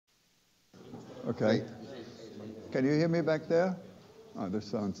Okay. Right. Can you hear me back there? Oh, this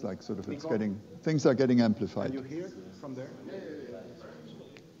sounds like sort of things are getting amplified. Can you hear from there?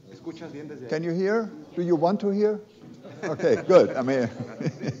 ¿Escuchas bien desde ahí? Can you hear? Do you want to hear? Okay, good. I mean,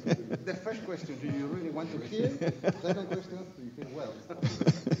 the first question, do you really want to hear? Second question, do you hear well?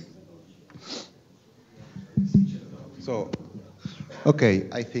 So, okay,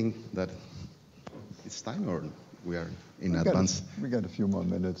 I think that it's time, or we are in advance. We got a few more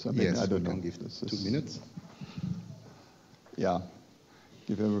minutes. I mean, Yes, I don't we know. can give 2 minutes. Yeah,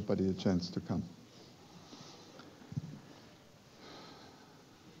 give everybody a chance to come.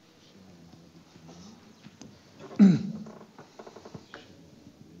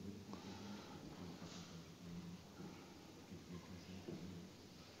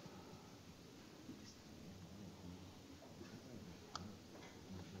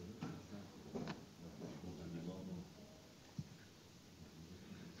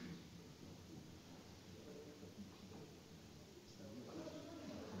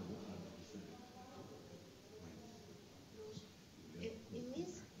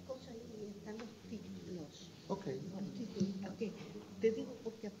 Okay. Te digo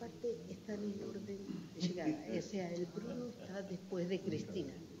porque aparte está en el orden de llegada. O sea, el Bruno está después de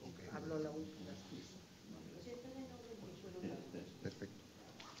Cristina. Habló la última. Perfecto.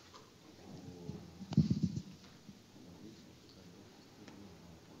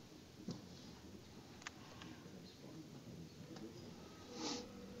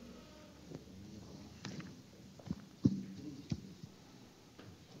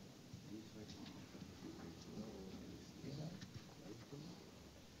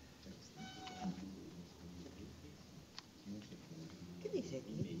 Dice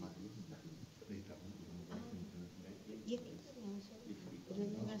aquí. Y aquí pero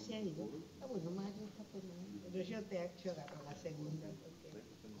no se ha ido. Ah, bueno, Mario está peleando. Pero yo agarro la segunda. Porque...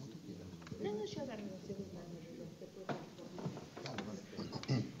 No, yo agarro la segunda.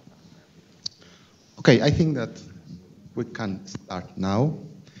 Okay, I think that we can start now.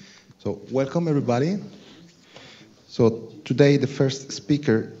 So, welcome everybody. So, today the first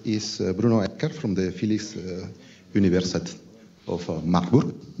speaker is Bruno Eckhardt from the Philipps-Universitaet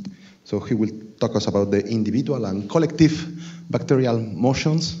Marburg. So he will talk us about the individual and collective bacterial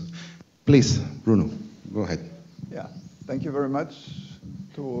motions. Please, Bruno, go ahead. Yeah, thank you very much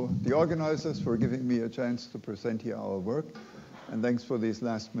to the organizers for giving me a chance to present here our work. And thanks for these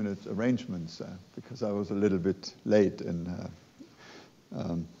last-minute arrangements, because I was a little bit late in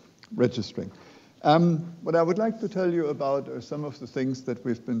registering. What I would like to tell you about are some of the things that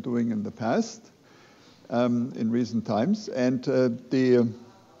we've been doing in the past. In recent times, and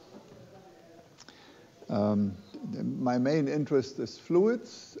my main interest is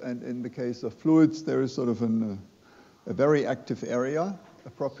fluids, and in the case of fluids there is sort of a very active area,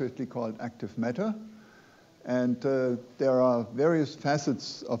 appropriately called active matter, and there are various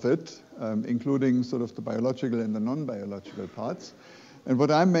facets of it, including sort of the biological and the non-biological parts, and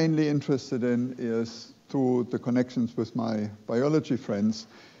what I'm mainly interested in is through the connections with my biology friends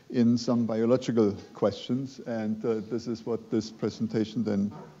in some biological questions, and this is what this presentation then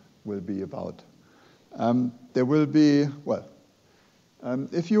will be about. There will be,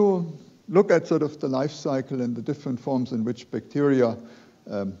 if you look at sort of the life cycle and the different forms in which bacteria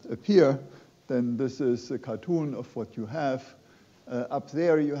appear, then this is a cartoon of what you have. Up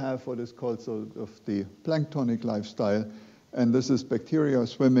there you have what is called sort of the planktonic lifestyle, and this is bacteria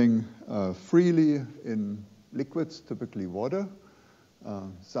swimming freely in liquids, typically water,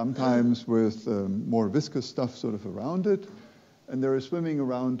 sometimes with more viscous stuff sort of around it, and they're swimming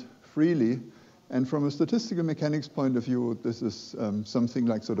around freely. And from a statistical mechanics point of view, this is something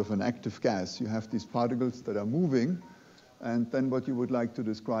like sort of an active gas. You have these particles that are moving, and then what you would like to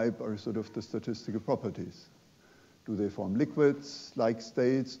describe are sort of the statistical properties. Do they form liquids, like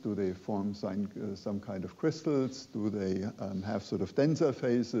states? Do they form some kind of crystals? Do they have sort of denser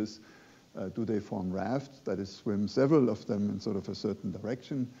phases? Do they form rafts, that is, swim several of them in sort of a certain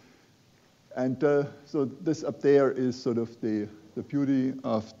direction? And so this up there is sort of the beauty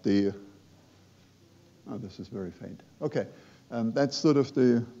of the, oh, this is very faint. Okay, that's sort of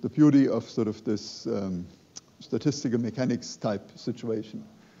the beauty of sort of this statistical mechanics type situation.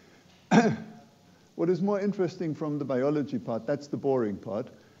 What is more interesting from the biology part, that's the boring part,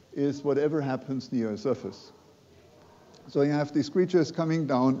 is whatever happens near a surface. So you have these creatures coming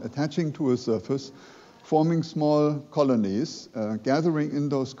down, attaching to a surface, forming small colonies, gathering in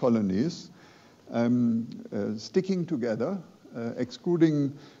those colonies, sticking together,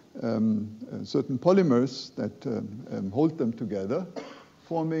 excluding certain polymers that hold them together,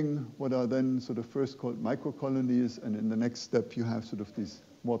 forming what are then sort of first called microcolonies, and in the next step you have sort of these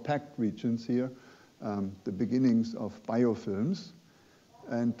more packed regions here, the beginnings of biofilms.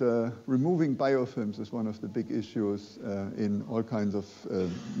 And removing biofilms is one of the big issues in all kinds of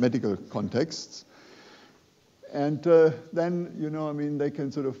medical contexts. And then, you know, I mean, they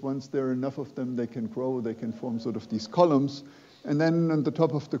can sort of, once there are enough of them, they can grow, they can form sort of these columns. And then on the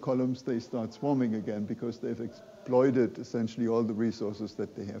top of the columns, they start swarming again because they've exploited essentially all the resources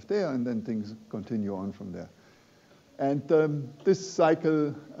that they have there, and then things continue on from there. And this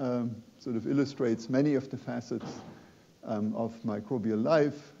cycle sort of illustrates many of the facets of microbial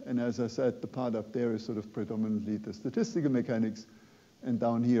life. And as I said, the part up there is sort of predominantly the statistical mechanics, and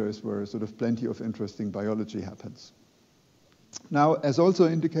down here is where sort of plenty of interesting biology happens. Now, as also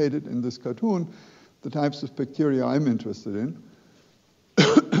indicated in this cartoon, the types of bacteria I'm interested in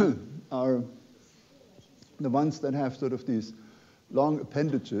are the ones that have sort of these long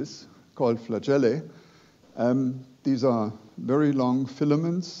appendages called flagellae. These are very long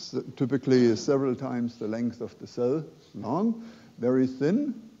filaments, typically several times the length of the cell long, very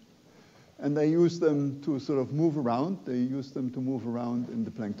thin, and they use them to sort of move around. They use them to move around in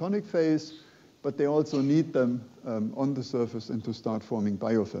the planktonic phase, but they also need them on the surface and to start forming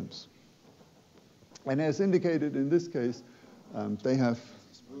biofilms. And as indicated in this case, they have...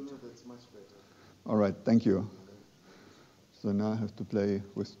 Bruno, that's much better. All right, thank you. So now I have to play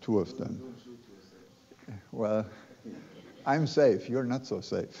with two of them. Don't shoot yourself. Well, I'm safe. You're not so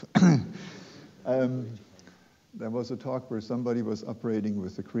safe. There was a talk where somebody was operating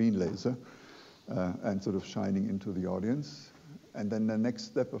with a green laser and sort of shining into the audience. And then the next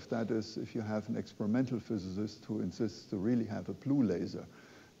step of that is if you have an experimental physicist who insists to really have a blue laser,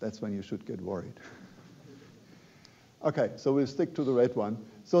 that's when you should get worried. Okay, so we'll stick to the red one.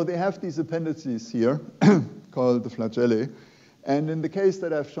 So they have these appendices here called the flagellae. And in the case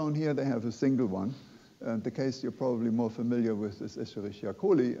that I've shown here, they have a single one. The case you're probably more familiar with is Escherichia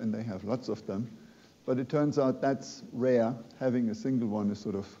coli, and they have lots of them. But it turns out that's rare. Having a single one is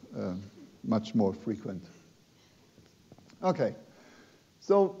sort of much more frequent. Okay,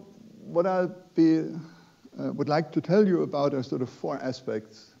 so what I would like to tell you about are sort of four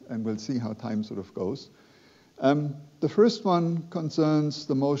aspects, and we'll see how time sort of goes. The first one concerns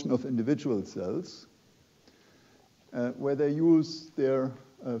the motion of individual cells, where they use their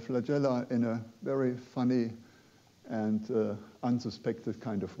flagella in a very funny and unsuspected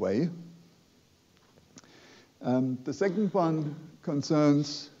kind of way. The second one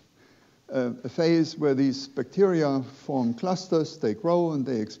concerns a phase where these bacteria form clusters, they grow and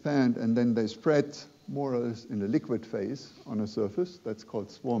they expand, and then they spread more or less in a liquid phase on a surface. That's called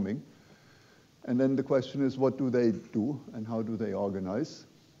swarming. And then the question is, what do they do and how do they organize?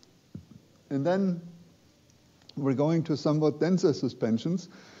 And then we're going to somewhat denser suspensions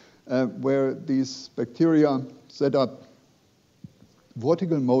where these bacteria set up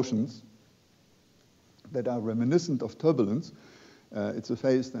vortical motions that are reminiscent of turbulence. It's a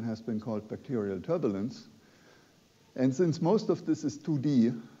phase that has been called bacterial turbulence. And since most of this is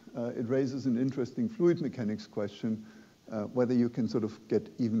 2D, it raises an interesting fluid mechanics question, whether you can sort of get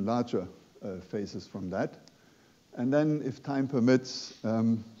even larger phases from that. And then, if time permits,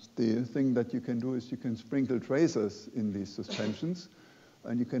 the thing that you can do is you can sprinkle tracers in these suspensions,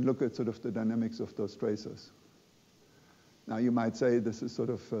 and you can look at sort of the dynamics of those tracers. Now, you might say this is sort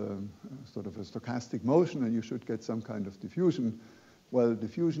of a stochastic motion, and you should get some kind of diffusion. Well,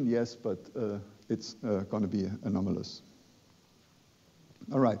 diffusion, yes, but it's going to be anomalous.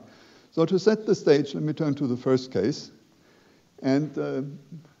 All right. So to set the stage, let me turn to the first case. And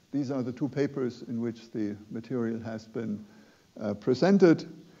these are the two papers in which the material has been presented.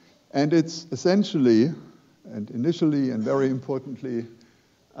 And it's essentially, and initially and very importantly,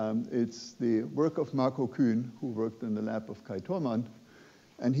 it's the work of Marco Kühn, who worked in the lab of Kai Thormann.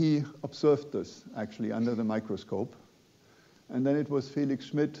 And he observed this, actually, under the microscope. And then it was Felix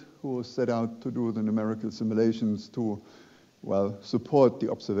Schmidt who set out to do the numerical simulations to, well, support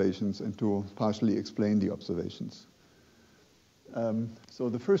the observations and to partially explain the observations. So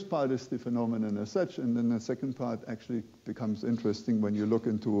the first part is the phenomenon as such, and then the second part actually becomes interesting when you look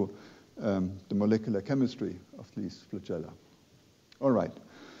into the molecular chemistry of these flagella. All right.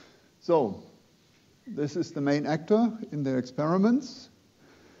 So this is the main actor in their experiments.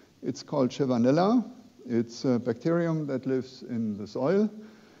 It's called Shevanella. It's a bacterium that lives in the soil,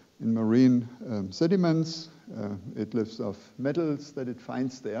 in marine sediments. It lives off metals that it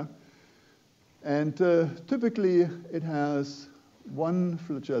finds there. And typically, it has one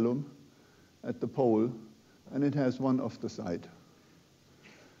flagellum at the pole, and it has one off the side.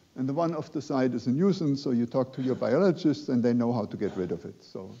 And the one off the side is a nuisance, so you talk to your biologists, and they know how to get rid of it.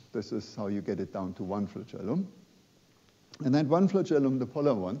 So this is how you get it down to one flagellum. And that one flagellum, the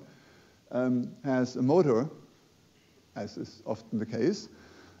polar one, has a motor, as is often the case,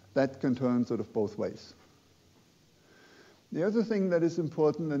 that can turn sort of both ways. The other thing that is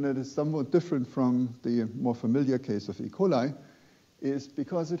important, and that is somewhat different from the more familiar case of E. coli, is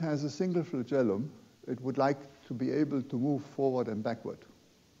because it has a single flagellum, it would like to be able to move forward and backward.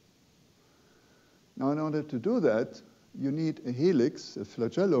 Now, in order to do that, you need a helix, a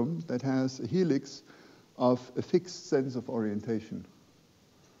flagellum, that has a helix of a fixed sense of orientation.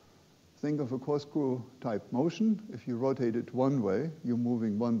 Think of a corkscrew-type motion. If you rotate it one way, you're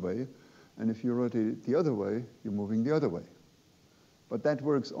moving one way, and if you rotate it the other way, you're moving the other way. But that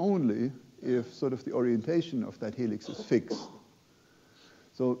works only if sort of the orientation of that helix is fixed.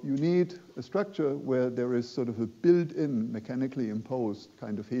 So you need a structure where there is sort of a built-in, mechanically imposed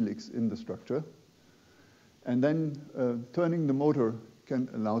kind of helix in the structure. And then turning the motor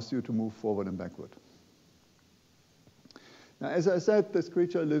allows you to move forward and backward. Now, as I said, this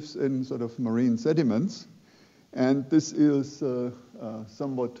creature lives in sort of marine sediments. And this is a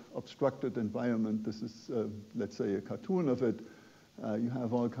somewhat obstructed environment. This is, let's say, a cartoon of it. You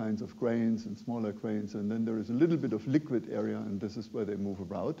have all kinds of grains and smaller grains, and then there is a little bit of liquid area, and this is where they move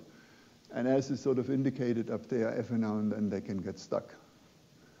about. And as is sort of indicated up there, every now and then they can get stuck,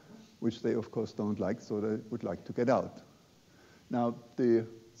 which they, of course, don't like, so they would like to get out. Now, the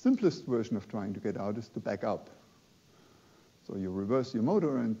simplest version of trying to get out is to back up. So you reverse your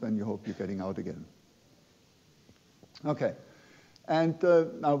motor, and then you hope you're getting out again. Okay. And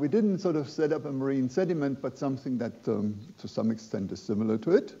now we didn't sort of set up a marine sediment, but something that to some extent is similar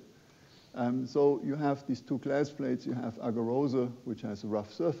to it. So you have these two glass plates. You have agarose, which has a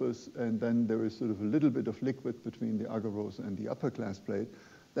rough surface, and then there is sort of a little bit of liquid between the agarose and the upper glass plate.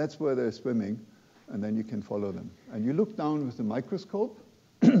 That's where they're swimming, and then you can follow them. And you look down with the microscope,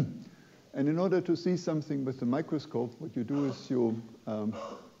 and in order to see something with the microscope, what you do is you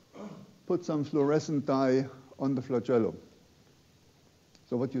put some fluorescent dye on the flagellum.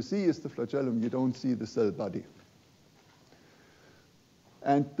 So what you see is the flagellum, you don't see the cell body.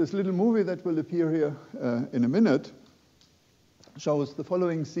 And this little movie that will appear here in a minute shows the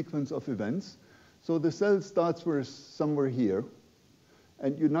following sequence of events. So the cell starts somewhere here,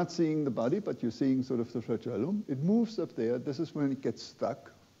 and you're not seeing the body, but you're seeing sort of the flagellum. It moves up there. This is when it gets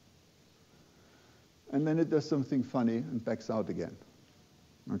stuck. And then it does something funny and backs out again.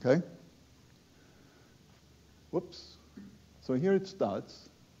 Okay? Whoops. So here it starts,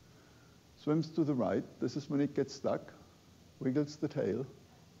 swims to the right. This is when it gets stuck, wiggles the tail,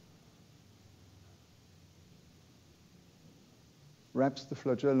 wraps the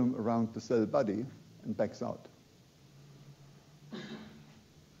flagellum around the cell body, and backs out.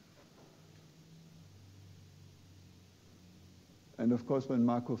 And of course, when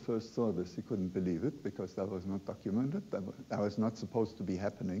Marco first saw this, he couldn't believe it, because that was not documented. That was not supposed to be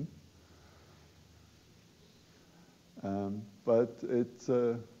happening. But it's,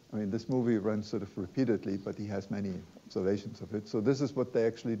 I mean, this movie runs sort of repeatedly, but he has many observations of it. So this is what they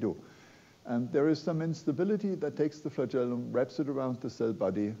actually do. There is some instability that takes the flagellum, wraps it around the cell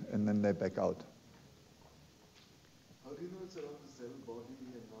body, and then they back out. How do you know it's around the cell body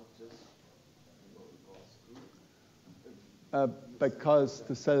and not just, Because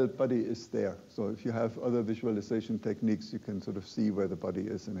the cell body is there. So if you have other visualization techniques, you can sort of see where the body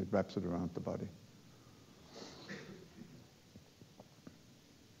is, and it wraps it around the body.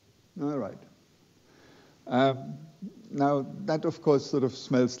 All right. Now, that, of course, sort of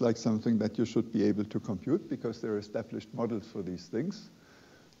smells like something that you should be able to compute, because there are established models for these things.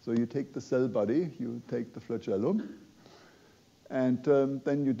 So you take the cell body, you take the flagellum, and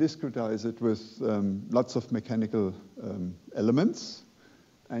then you discretize it with lots of mechanical elements.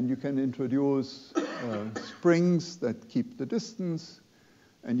 And you can introduce springs that keep the distance,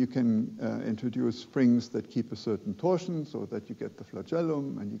 and you can introduce springs that keep a certain torsion so that you get the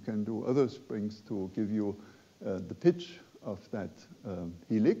flagellum, and you can do other springs to give you the pitch of that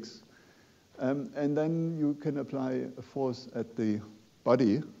helix. And then you can apply a force at the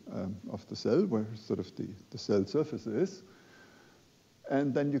body of the cell, where sort of the cell surface is.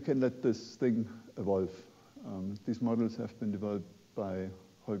 And then you can let this thing evolve. These models have been developed by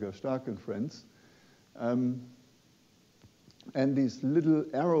Holger Stark and friends. And these little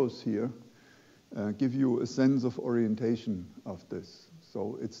arrows here give you a sense of orientation of this.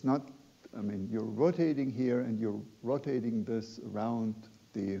 So it's not, I mean, you're rotating here and you're rotating this around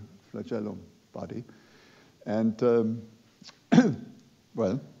the flagellum body. And,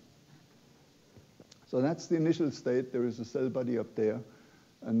 well, so that's the initial state. There is a cell body up there,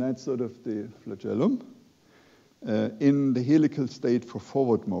 and that's sort of the flagellum in the helical state for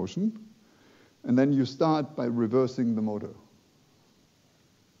forward motion. And then you start by reversing the motor.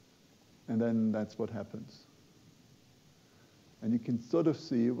 And then that's what happens. And you can sort of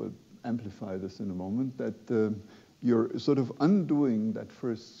see, we'll amplify this in a moment, that you're sort of undoing that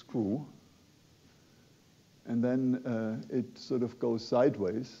first screw, and then it sort of goes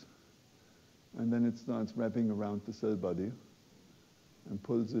sideways, and then it starts wrapping around the cell body and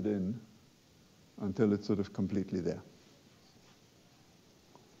pulls it in until it's sort of completely there.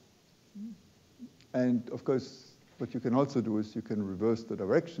 And of course, what you can also do is you can reverse the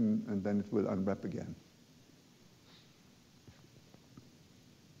direction, and then it will unwrap again.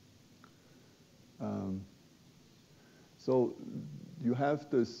 So you have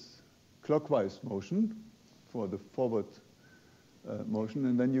this clockwise motion for the forward motion,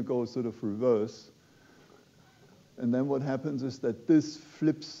 and then you go sort of reverse. And then what happens is that this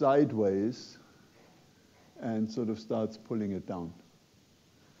flips sideways and sort of starts pulling it down.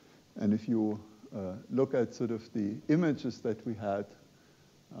 And if you look at sort of the images that we had,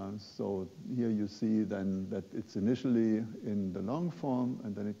 so here you see then that it's initially in the long form,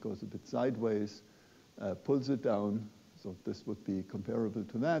 and then it goes a bit sideways, pulls it down. So this would be comparable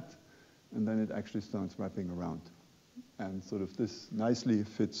to that, and then it actually starts wrapping around. And sort of this nicely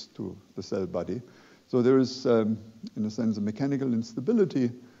fits to the cell body. So there is, in a sense, a mechanical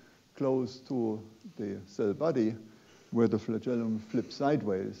instability close to the cell body where the flagellum flips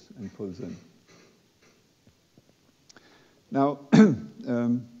sideways and pulls in. Now,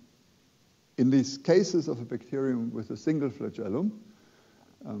 in these cases of a bacterium with a single flagellum,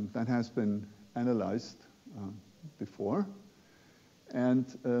 that has been analyzed before. And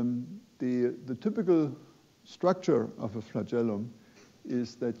the typical structure of a flagellum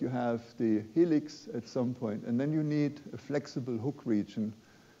is that you have the helix at some point, and then you need a flexible hook region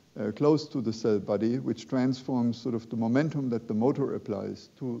close to the cell body, which transforms sort of the momentum that the motor applies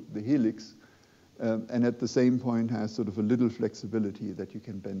to the helix, and at the same point has sort of a little flexibility that you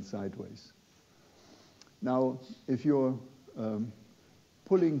can bend sideways. Now, if you're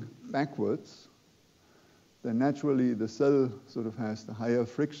pulling backwards, then naturally the cell sort of has the higher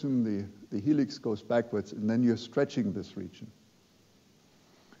friction, the helix goes backwards, and then you're stretching this region.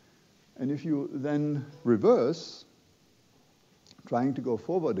 And if you then reverse, trying to go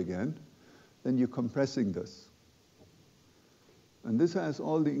forward again, then you're compressing this. And this has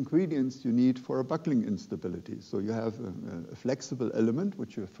all the ingredients you need for a buckling instability. So you have a flexible element,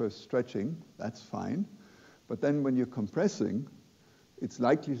 which you're first stretching, that's fine. But then when you're compressing, it's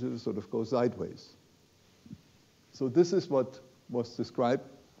likely to sort of go sideways. So this is what was described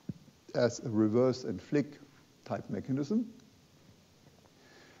as a reverse and flick type mechanism.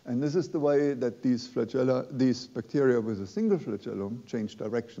 And this is the way that these bacteria with a single flagellum change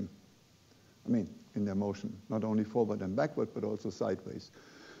direction. I mean, in their motion, not only forward and backward, but also sideways.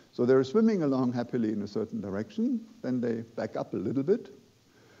 So they're swimming along happily in a certain direction, then they back up a little bit.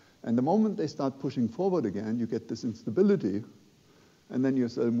 And the moment they start pushing forward again, you get this instability, and then your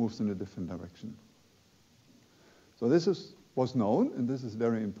cell moves in a different direction. So this was known, and this is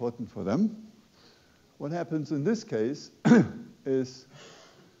very important for them. What happens in this case is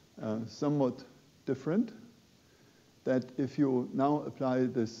somewhat different, that if you now apply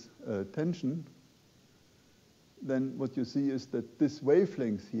this tension, then what you see is that this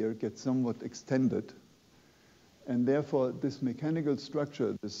wavelength here gets somewhat extended, and therefore this mechanical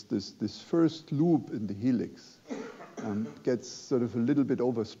structure, this first loop in the helix, gets sort of a little bit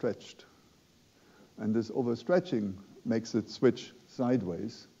overstretched. And this overstretching makes it switch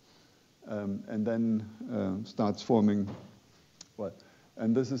sideways, and then starts forming, well,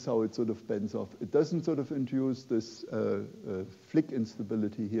 and this is how it sort of bends off. It doesn't sort of induce this flick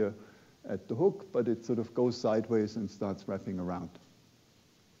instability here at the hook, but it sort of goes sideways and starts wrapping around.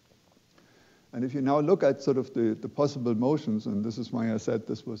 And if you now look at sort of the possible motions, and this is why I said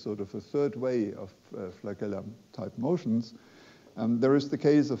this was sort of a third way of flagellum-type motions, there is the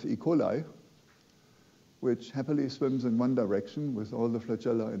case of E. coli, which happily swims in one direction with all the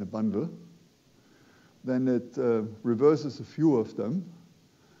flagella in a bundle. Then it reverses a few of them,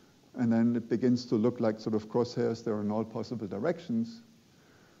 and then it begins to look like sort of crosshairs. They're in all possible directions.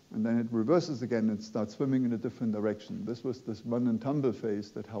 And then it reverses again and starts swimming in a different direction. This was this run and tumble phase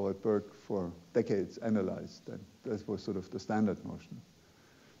that Howard Burke for decades analyzed, and this was sort of the standard motion.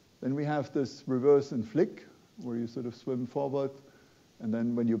 Then we have this reverse and flick, where you sort of swim forward, and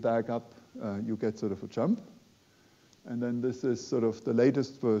then when you back up, you get sort of a jump. And then this is sort of the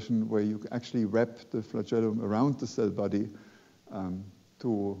latest version where you actually wrap the flagellum around the cell body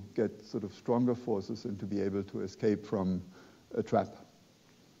to get sort of stronger forces and to be able to escape from a trap.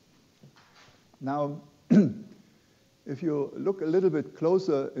 Now, if you look a little bit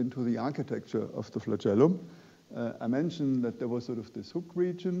closer into the architecture of the flagellum, I mentioned that there was sort of this hook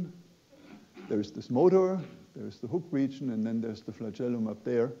region, there's this motor, there's the hook region, and then there's the flagellum up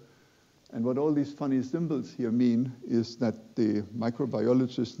there. And what all these funny symbols here mean is that the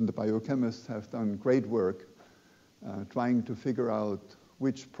microbiologists and the biochemists have done great work trying to figure out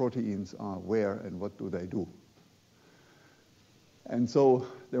which proteins are where and what do they do. And so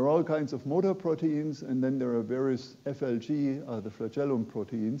there are all kinds of motor proteins, and then there are various FLG, the flagellum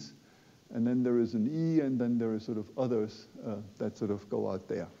proteins, and then there is an E, and then there are sort of others that sort of go out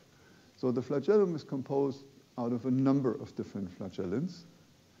there. So the flagellum is composed out of a number of different flagellins.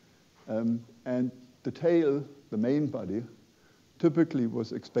 And the tail, the main body, typically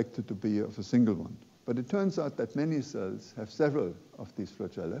was expected to be of a single one. But it turns out that many cells have several of these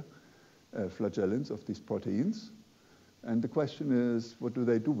flagellins, of these proteins. And the question is, what do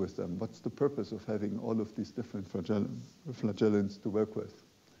they do with them? What's the purpose of having all of these different flagellins to work with?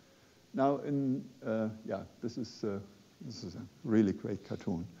 Now, this is a really great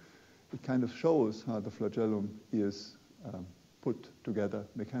cartoon. It kind of shows how the flagellum is put together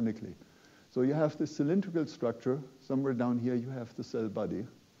mechanically. So you have this cylindrical structure. Somewhere down here you have the cell body.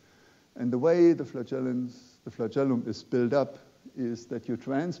 And the way the flagellum is built up is that you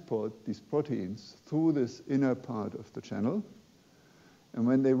transport these proteins through this inner part of the channel. And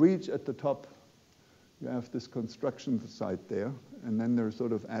when they reach at the top, you have this construction site there, and then they're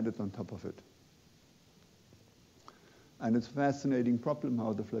sort of added on top of it. And it's a fascinating problem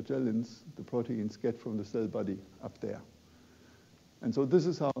how the flagellins, the proteins, get from the cell body up there. And so this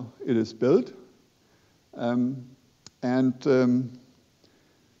is how it is built.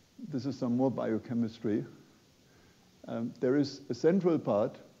 This is some more biochemistry. There is a central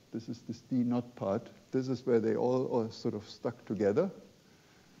part. This is this D-knot part. This is where they all are sort of stuck together.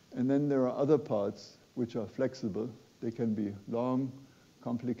 And then there are other parts which are flexible. They can be long,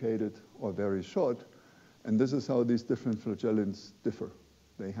 complicated, or very short. And this is how these different flagellins differ.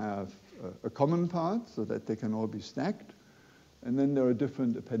 They have a common part so that they can all be stacked. And then there are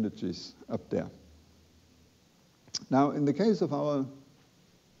different appendages up there. Now, in the case of our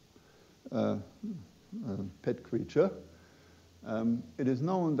pet creature, it is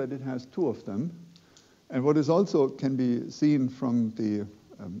known that it has two of them. And what is also can be seen from the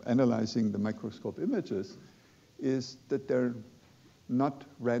analyzing the microscope images is that they're not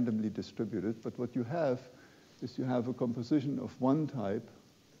randomly distributed, but what you have is you have a composition of one type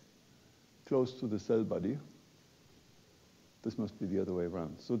close to the cell body. This must be the other way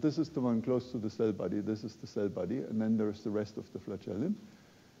around. So this is the one close to the cell body, this is the cell body, and then there's the rest of the flagellum.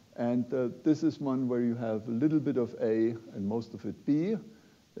 And this is one where you have a little bit of A and most of it B.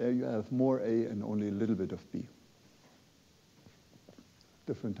 There you have more A and only a little bit of B.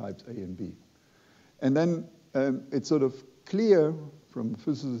 Different types A and B. And then it's sort of clear from a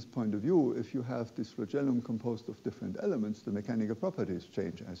physicist's point of view, if you have this flagellum composed of different elements, the mechanical properties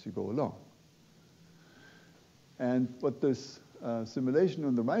change as you go along. And what this simulation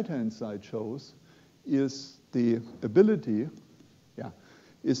on the right-hand side shows is the ability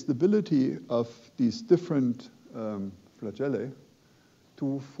of these different flagellae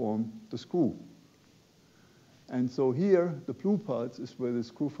to form the screw. And so here, the blue parts is where the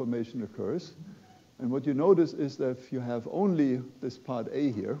screw formation occurs. And what you notice is that if you have only this part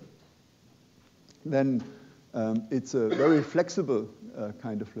A here, then it's a very flexible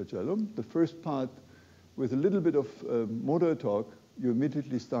kind of flagellum. The first part, with a little bit of motor torque, you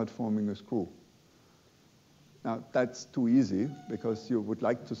immediately start forming a screw. Now, that's too easy, because you would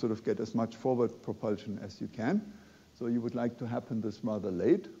like to sort of get as much forward propulsion as you can. So you would like to happen this rather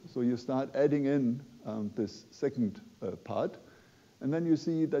late. So you start adding in this second part. And then you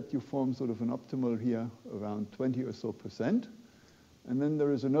see that you form sort of an optimal here around 20 or so %. And then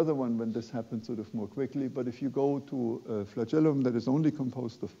there is another one when this happens sort of more quickly. But if you go to a flagellum that is only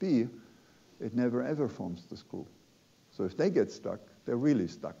composed of B, it never ever forms the screw. So if they get stuck, they're really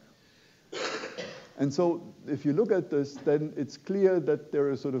stuck. And so if you look at this, then it's clear that there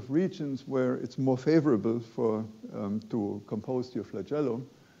are sort of regions where it's more favorable for to compose your flagellum.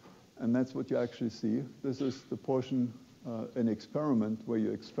 And that's what you actually see. This is the portion in experiment where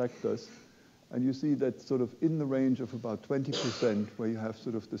you extract this. And you see that sort of in the range of about 20% where you have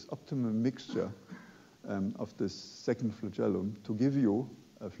sort of this optimum mixture of this second flagellum to give you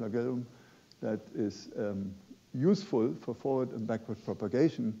a flagellum that is useful for forward and backward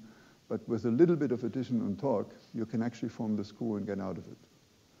propagation, but with a little bit of addition on torque, you can actually form the screw and get out of it.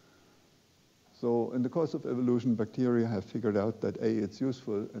 So in the course of evolution, bacteria have figured out that A, it's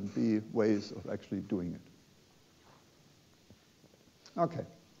useful, and B, ways of actually doing it. Okay.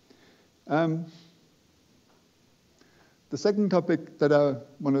 The second topic that I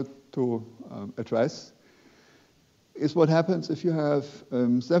wanted to address is what happens if you have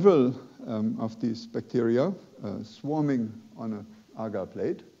several of these bacteria swarming on an agar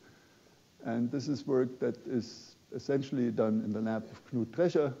plate. And this is work that is essentially done in the lab of Knut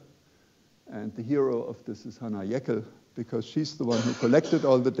Drescher. And the hero of this is Hannah Jekyll, because she's the one who collected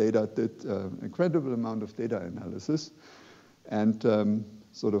all the data, did an incredible amount of data analysis, and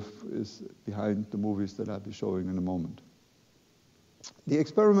sort of is behind the movies that I'll be showing in a moment. The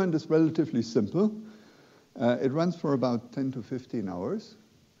experiment is relatively simple. It runs for about 10 to 15 hours.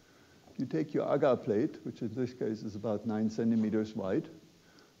 You take your agar plate, which in this case is about 9 centimeters wide.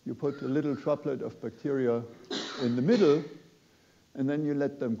 You put a little droplet of bacteria in the middle, and then you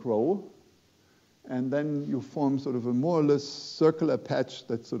let them grow. And then you form sort of a more or less circular patch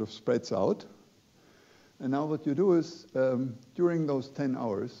that sort of spreads out. And now what you do is, during those 10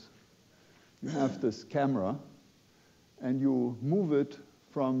 hours, you have this camera, and you move it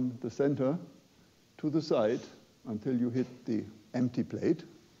from the center to the side until you hit the empty plate,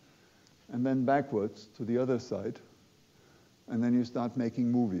 and then backwards to the other side, and then you start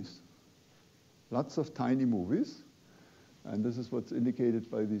making movies. Lots of tiny movies, and this is what's indicated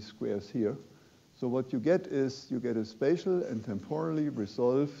by these squares here. So what you get is you get a spatial and temporally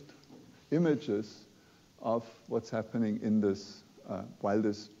resolved images of what's happening in this, while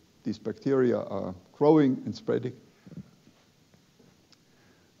these bacteria are growing and spreading.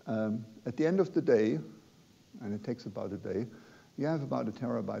 At the end of the day, and it takes about a day, you have about 1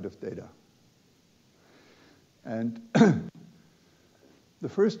 terabyte of data. And the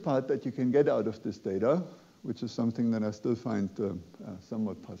first part that you can get out of this data, which is something that I still find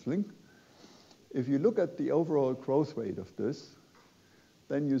somewhat puzzling, if you look at the overall growth rate of this,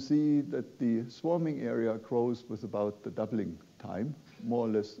 then you see that the swarming area grows with about the doubling time, more or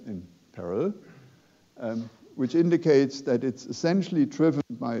less in parallel, which indicates that it's essentially driven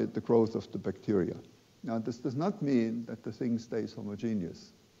by the growth of the bacteria. Now, this does not mean that the thing stays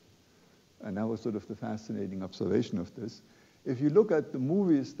homogeneous. And that was sort of the fascinating observation of this. If you look at the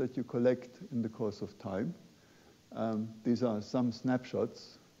movies that you collect in the course of time, these are some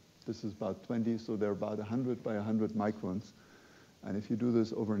snapshots. This is about 20, so they're about 100 by 100 microns. And if you do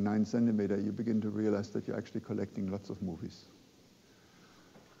this over 9 centimeter, you begin to realize that you're actually collecting lots of movies.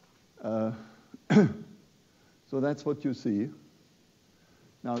 So that's what you see.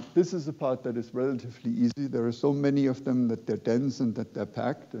 Now, this is a part that is relatively easy. There are so many of them that they're dense and that they're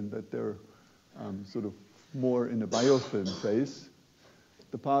packed and that they're sort of more in a biofilm phase.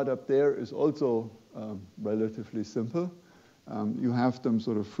 The part up there is also relatively simple. You have them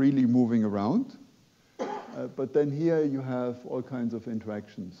sort of freely moving around. But then here you have all kinds of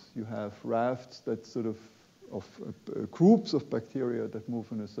interactions. You have rafts that sort of groups of bacteria that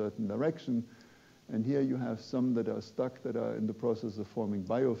move in a certain direction. And here you have some that are stuck, that are in the process of forming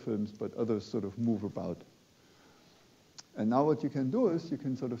biofilms, but others sort of move about. And now what you can do is you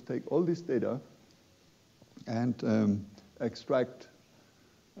can sort of take all this data and extract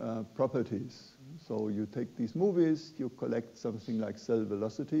properties. So you take these movies, you collect something like cell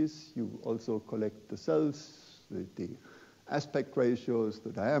velocities, you also collect the cells, the aspect ratios, the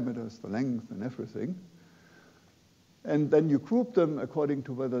diameters, the length, and everything. And then you group them according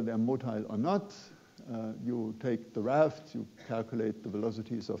to whether they're motile or not. You take the rafts, you calculate the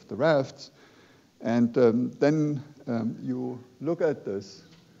velocities of the rafts, and then you look at this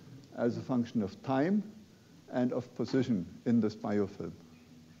as a function of time and of position in this biofilm.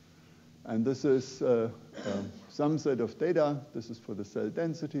 And this is some set of data. This is for the cell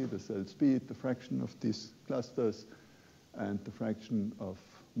density, the cell speed, the fraction of these clusters, and the fraction of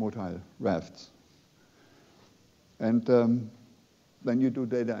motile rafts. And then you do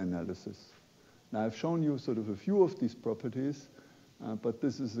data analysis. Now, I've shown you sort of a few of these properties, but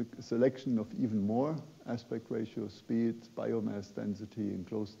this is a selection of even more: aspect ratio, speed, biomass density,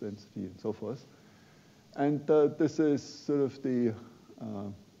 enclosed density, and so forth. And this is sort of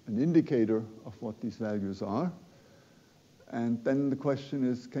an indicator of what these values are. And then the question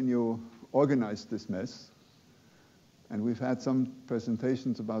is, can you organize this mess? And we've had some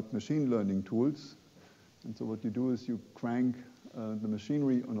presentations about machine learning tools. And so what you do is you crank the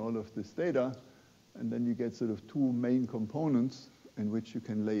machinery on all of this data, and then you get sort of two main components in which you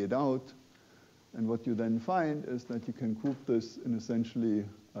can lay it out. And what you then find is that you can group this in essentially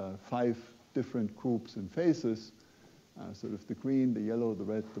 5 different groups and phases, sort of the green, the yellow, the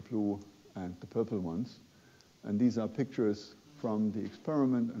red, the blue, and the purple ones. And these are pictures from the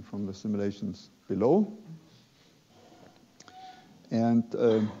experiment and from the simulations below. And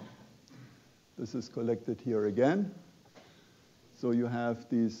this is collected here again. So you have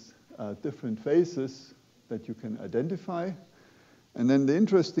these different phases that you can identify. And then the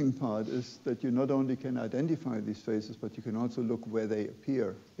interesting part is that you not only can identify these phases, but you can also look where they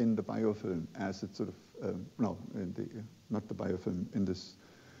appear in the biofilm as it's sort of, not the biofilm, in this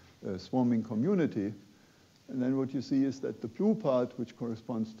swarming community. And then what you see is that the blue part, which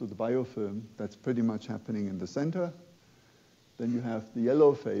corresponds to the biofilm, that's pretty much happening in the center. Then you have the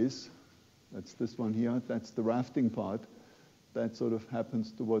yellow phase, that's this one here, that's the rafting part. That sort of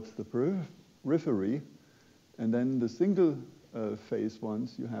happens towards the periphery. And then the single phase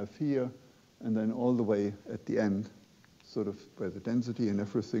ones you have here, and then all the way at the end, sort of where the density and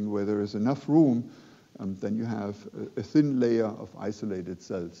everything, where there is enough room, then you have a thin layer of isolated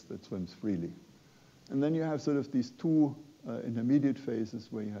cells that swims freely. And then you have sort of these two intermediate phases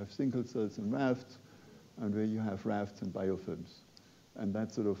where you have single cells and rafts, and where you have rafts and biofilms. And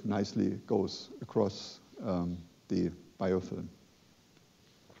that sort of nicely goes across the biofilm.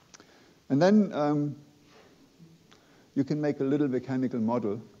 And then you can make a little mechanical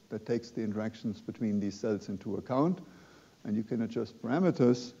model that takes the interactions between these cells into account, and you can adjust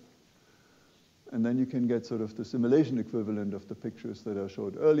parameters, and then you can get sort of the simulation equivalent of the pictures that I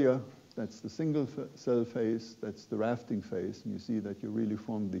showed earlier. That's the single cell phase, that's the rafting phase, and you see that you really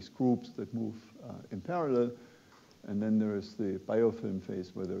form these groups that move in parallel, and then there is the biofilm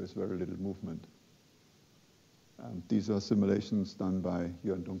phase where there is very little movement. These are simulations done by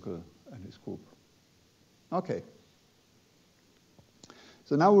Jörn Dunkel and his group. Okay.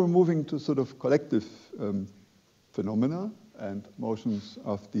 So now we're moving to sort of collective phenomena and motions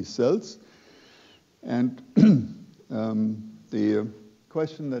of these cells. And the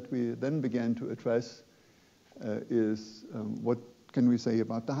question that we then began to address is what can we say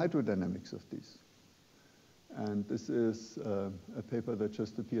about the hydrodynamics of these? And this is a paper that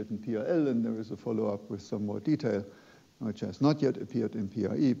just appeared in PRL, and there is a follow-up with some more detail, which has not yet appeared in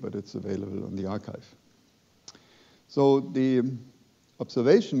PRE, but it's available on the archive. So the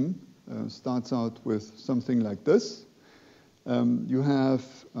observation starts out with something like this. You have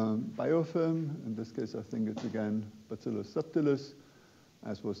biofilm. In this case, I think it's again Bacillus subtilis,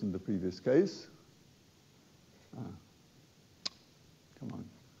 as was in the previous case. Come on.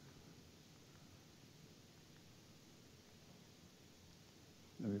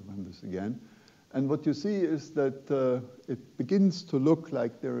 Let me run this again. And what you see is that it begins to look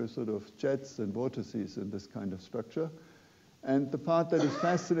like there are sort of jets and vortices in this kind of structure. And the part that is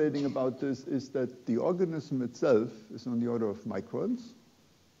fascinating about this is that the organism itself is on the order of microns,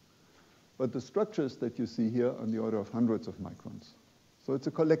 but the structures that you see here are on the order of hundreds of microns. So it's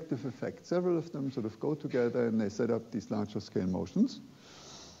a collective effect. Several of them sort of go together and they set up these larger scale motions.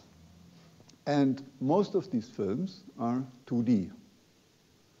 And most of these films are 2D.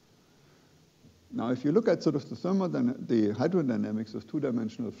 Now, if you look at sort of the hydrodynamics of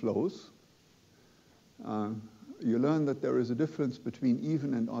two-dimensional flows, you learn that there is a difference between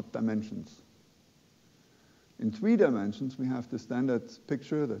even and odd dimensions. In 3 dimensions, we have the standard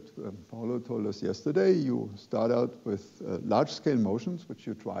picture that Paulo told us yesterday. You start out with large-scale motions, which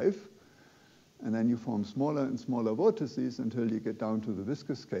you drive, and then you form smaller and smaller vortices until you get down to the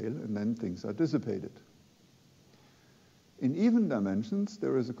viscous scale, and then things are dissipated. In even dimensions,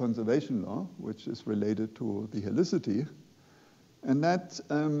 there is a conservation law, which is related to the helicity, and that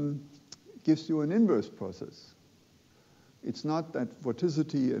gives you an inverse process. It's not that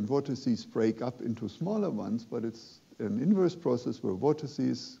vorticity and vortices break up into smaller ones, but it's an inverse process where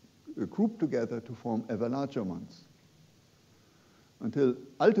vortices group together to form ever larger ones, until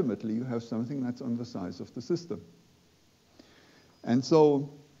ultimately you have something that's on the size of the system. And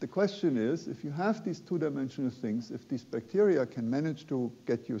so the question is, if you have these two-dimensional things, if these bacteria can manage to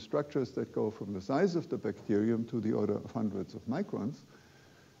get you structures that go from the size of the bacterium to the order of hundreds of microns,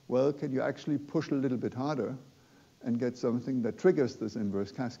 well, can you actually push a little bit harder and get something that triggers this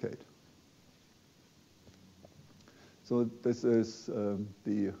inverse cascade? So this is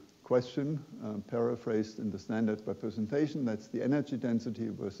the question paraphrased in the standard representation. That's the energy density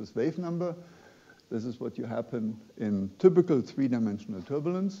versus wave number. This is what you happen in typical 3-dimensional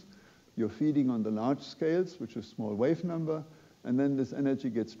turbulence. You're feeding on the large scales, which is small wave number, and then this energy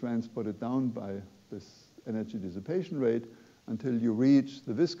gets transported down by this energy dissipation rate until you reach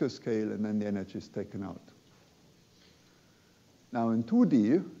the viscous scale, and then the energy is taken out. Now in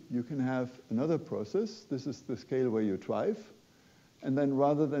 2D, you can have another process. This is the scale where you drive, and then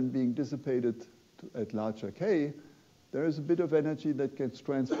rather than being dissipated at larger k, there is a bit of energy that gets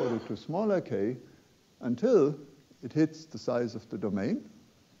transported to smaller k, until it hits the size of the domain.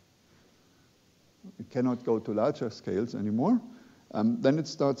 It cannot go to larger scales anymore. Then it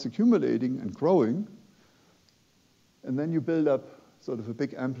starts accumulating and growing. And then you build up sort of a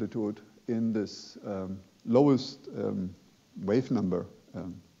big amplitude in this lowest wave number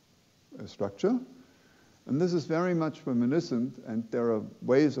structure. And this is very much reminiscent, and there are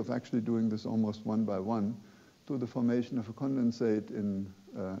ways of actually doing this almost one by one, to the formation of a condensate in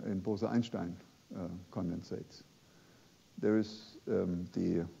Bose-Einstein condensates. There is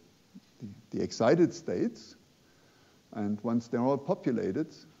the excited states, and once they're all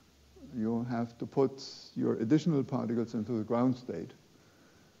populated, you have to put your additional particles into the ground state.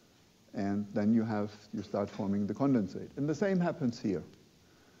 And then you start forming the condensate. And the same happens here.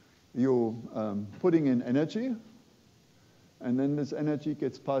 You're putting in energy, and then this energy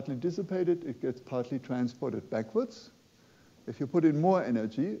gets partly dissipated, it gets partly transported backwards. If you put in more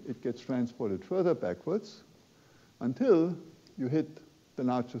energy, it gets transported further backwards until you hit the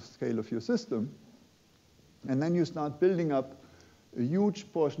largest scale of your system. And then you start building up a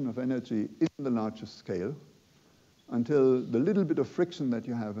huge portion of energy in the largest scale until the little bit of friction that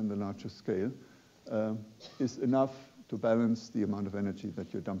you have in the largest scale is enough to balance the amount of energy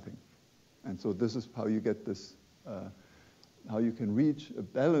that you're dumping. And so this is how you get this, how you can reach a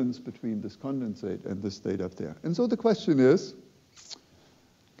balance between this condensate and this state up there. And so the question is,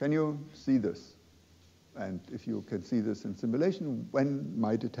 can you see this? And if you can see this in simulation, when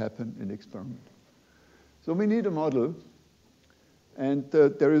might it happen in experiment? So we need a model, and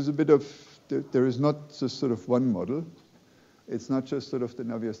there is not just sort of one model. It's not just sort of the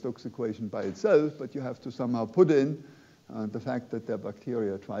Navier-Stokes equation by itself, but you have to somehow put in the fact that there are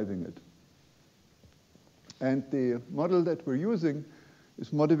bacteria driving it. And the model that we're using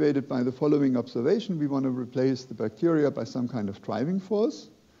is motivated by the following observation. We want to replace the bacteria by some kind of driving force.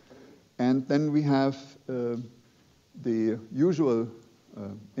 And then we have the usual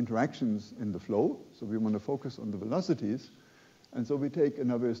interactions in the flow. So we want to focus on the velocities. And so we take a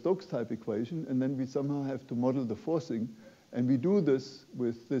Navier-Stokes type equation, and then we somehow have to model the forcing. And we do this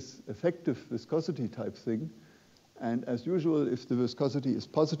with this effective viscosity type thing. And as usual, if the viscosity is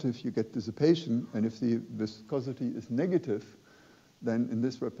positive, you get dissipation. And if the viscosity is negative, then in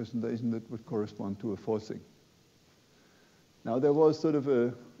this representation, that would correspond to a forcing. Now, there was sort of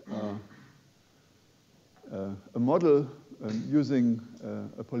a model using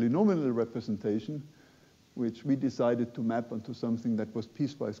a polynomial representation, which we decided to map onto something that was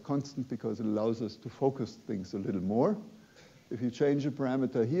piecewise constant because it allows us to focus things a little more. If you change a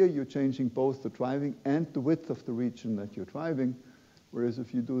parameter here, you're changing both the driving and the width of the region that you're driving. Whereas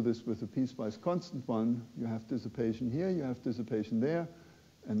if you do this with a piecewise constant one, you have dissipation here, you have dissipation there,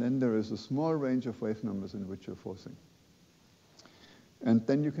 and then there is a small range of wave numbers in which you're forcing. And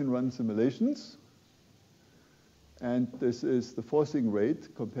then you can run simulations. And this is the forcing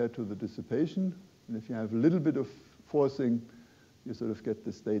rate compared to the dissipation. And if you have a little bit of forcing, you sort of get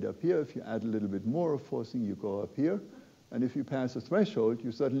this state up here. If you add a little bit more of forcing, you go up here. And if you pass a threshold,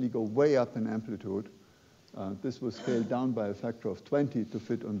 you suddenly go way up in amplitude. This was scaled down by a factor of 20 to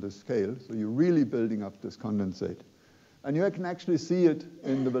fit on this scale. So you're really building up this condensate. And you can actually see it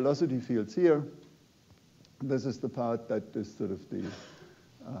in the velocity fields here. This is the part that is sort of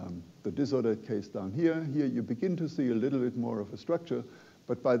the disordered case down here. Here you begin to see a little bit more of a structure.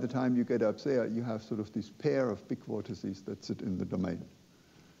 But by the time you get up there, you have sort of this pair of big vortices that sit in the domain.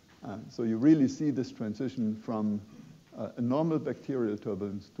 So you really see this transition from a normal bacterial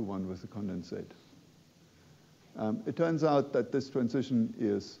turbulence to one with a condensate. It turns out that this transition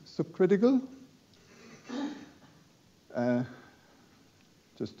is subcritical.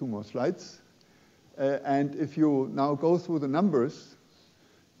 Just two more slides. And if you now go through the numbers,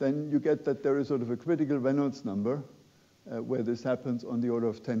 then you get that there is sort of a critical Reynolds number where this happens on the order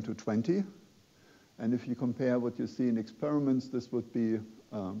of 10 to 20. And if you compare what you see in experiments, this would be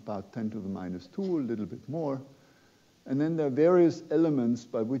about 10 to the minus 2, a little bit more. And then there are various elements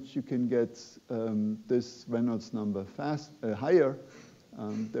by which you can get this Reynolds number higher.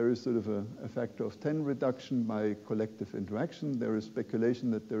 There is sort of a factor of 10 reduction by collective interaction. There is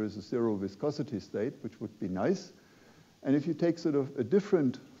speculation that there is a zero viscosity state, which would be nice. And if you take sort of a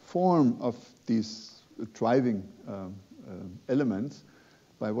different form of these driving elements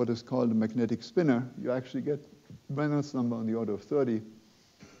by what is called a magnetic spinner, you actually get Reynolds number on the order of 30,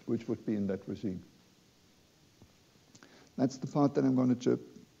 which would be in that regime. That's the part that I'm going to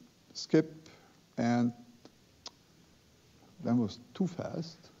skip, and that was too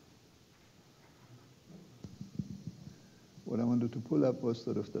fast. What I wanted to pull up was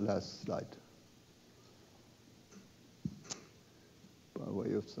sort of the last slide. By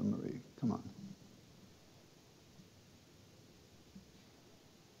way of summary, come on.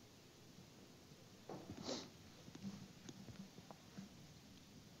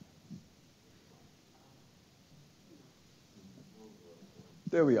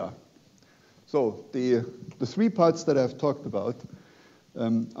 There we are. So the three parts that I've talked about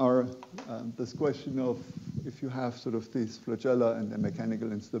are this question of if you have sort of these flagella and the mechanical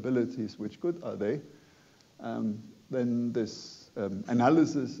instabilities, which good are they? Then this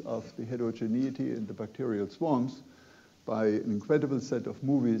analysis of the heterogeneity in the bacterial swarms by an incredible set of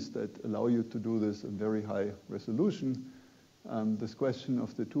movies that allow you to do this in very high resolution. This question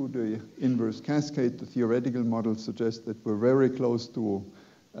of the 2D inverse cascade, the theoretical models suggest that we're very close to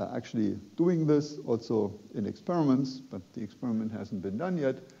actually doing this also in experiments, but the experiment hasn't been done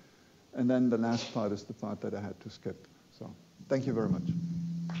yet. And then the last part is the part that I had to skip. So thank you very much.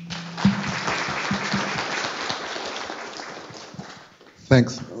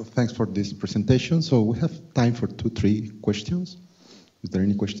 Thanks for this presentation. So we have time for 2-3 questions. Is there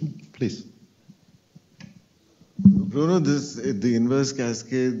any question? Please. Bruno, the inverse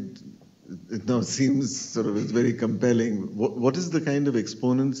cascade, it now seems sort of it's very compelling. What is the kind of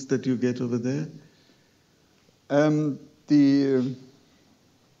exponents that you get over there?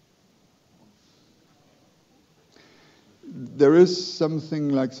 There is something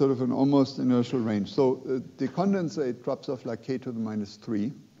like sort of an almost inertial range. So the condensate drops off like k to the minus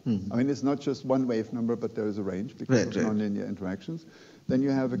 3. I mean, it's not just one wave number, but there is a range because of nonlinear interactions. Then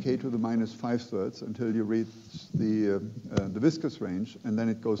you have a k to the minus 5/3 until you reach the viscous range, and then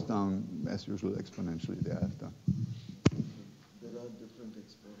it goes down, as usual, exponentially thereafter. There are different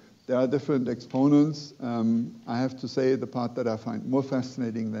exponents. There are different exponents. I have to say the part that I find more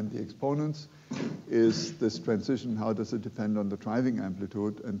fascinating than the exponents is this transition. How does it depend on the driving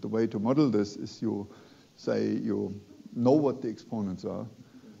amplitude? And the way to model this is you say you know what the exponents are,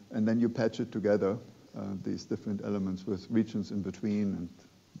 and then you patch it together, these different elements with regions in between. And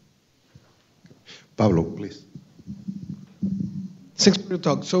Pablo, please. Thanks for your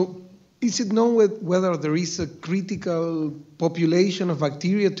talk. So is it known whether there is a critical population of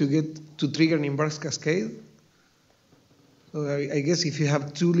bacteria to trigger an inverse cascade? So I guess if you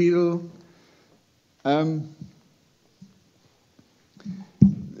have too little...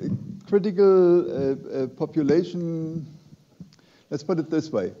 critical population, let's put it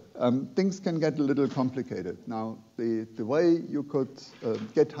this way. Things can get a little complicated. Now, the way you could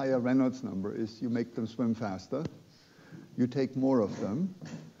get higher Reynolds number is you make them swim faster, you take more of them,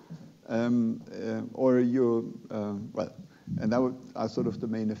 or you, and that are sort of the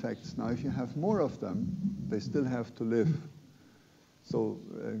main effects. Now, if you have more of them, they still have to live. So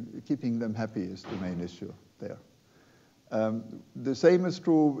keeping them happy is the main issue there. The same is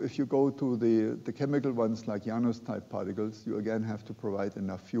true if you go to the chemical ones like Janus-type particles. You again have to provide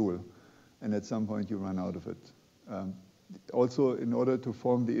enough fuel, and at some point you run out of it. Also, in order to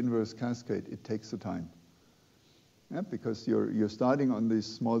form the inverse cascade, it takes a time. Yeah, because you're starting on these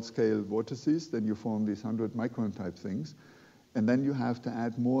small-scale vortices, then you form these 100-micron type things, and then you have to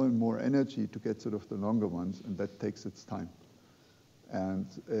add more and more energy to get sort of the longer ones, and that takes its time. And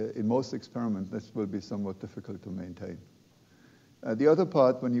in most experiments, this will be somewhat difficult to maintain. The other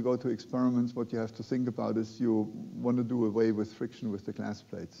part, when you go to experiments, what you have to think about is you want to do away with friction with the glass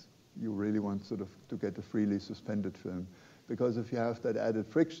plates. You really want sort of to get a freely suspended film. Because if you have that added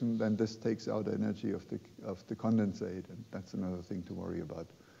friction, then this takes out energy of the condensate, and that's another thing to worry about.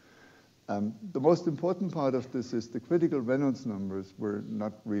 The most important part of this is the critical Reynolds numbers were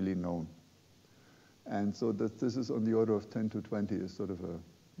not really known. And so that this is on the order of 10 to 20 is sort of a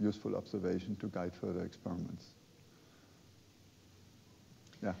useful observation to guide further experiments.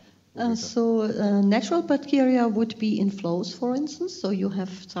 Yeah. Natural bacteria would be in flows, for instance, so you have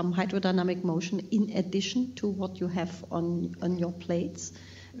some hydrodynamic motion in addition to what you have on your plates.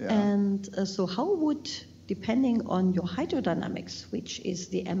 Yeah. And so how would, depending on your hydrodynamics, which is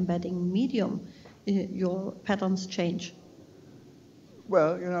the embedding medium, your patterns change?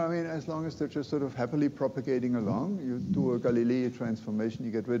 Well, I mean, as long as they're just sort of happily propagating along, you do a Galilei transformation,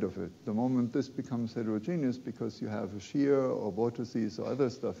 you get rid of it. The moment this becomes heterogeneous because you have a shear or vortices or other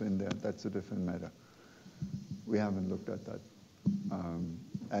stuff in there, that's a different matter. We haven't looked at that.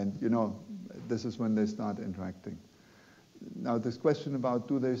 And, this is when they start interacting. Now, this question about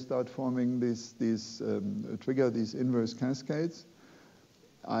do they start forming trigger these inverse cascades?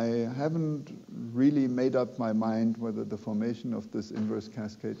 I haven't really made up my mind whether the formation of this inverse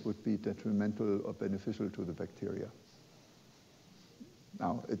cascade would be detrimental or beneficial to the bacteria.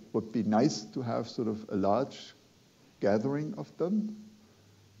 Now, it would be nice to have sort of a large gathering of them,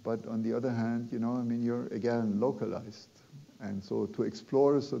 but on the other hand, you're again localized. And so to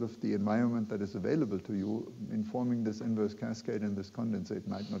explore sort of the environment that is available to you in forming this inverse cascade and this condensate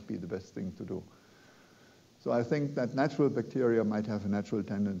might not be the best thing to do. So I think that natural bacteria might have a natural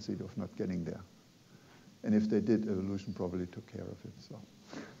tendency of not getting there. And if they did, evolution probably took care of it. So.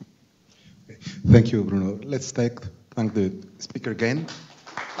 Thank you, Bruno. Let's thank the speaker again.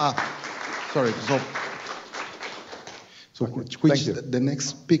 Sorry. So which the next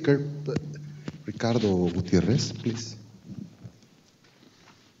speaker, Ricardo Gutiérrez, please.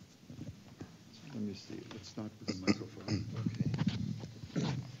 Let me see. Let's start with the microphone. Okay.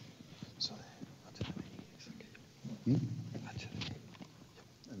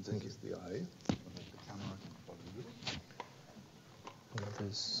 And this is the eye.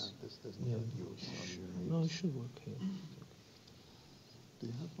 This doesn't help you. no, it should work here. Do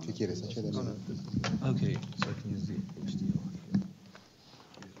you have one? ¿Qué quieres? HDMI. No, this is Okay, so I can use the HDMI.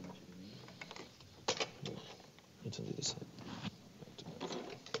 It's on the other side.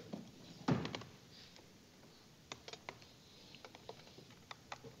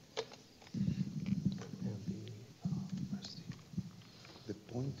 The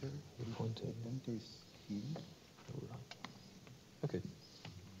pointer. The pointer. The pointer is here. Okay.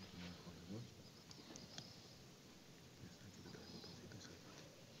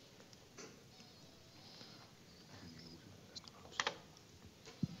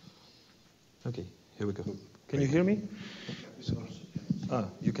 Okay, here we go. Can you hear me?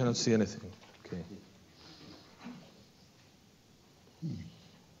 You cannot see anything. Okay.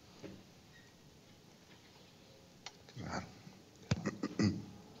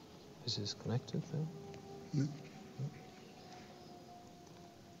 Is this connected there? No.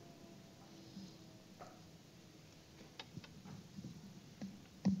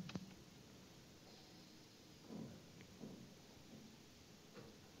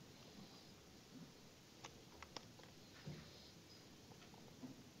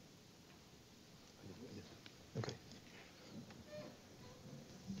 Okay.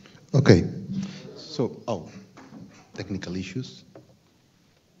 Okay. So, technical issues.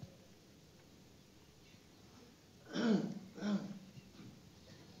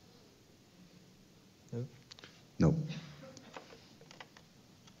 No? No.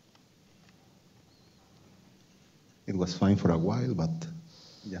 It was fine for a while, but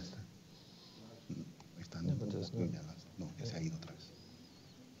ya está. Yeah, but there's no- No, ya se ha ido otra vez.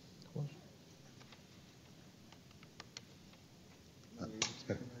 What?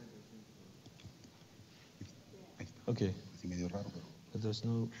 Espera. Ahí está. Okay, Así medio raro, pero but there's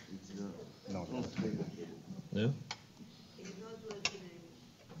no. no. No?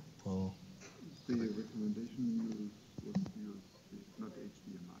 Oh. the recommendation was not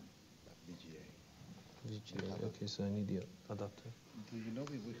HDMI. VGA. Okay, so I need the adapter. Do you know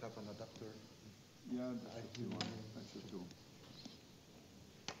if we have an adapter? Yeah, I see one. I should do.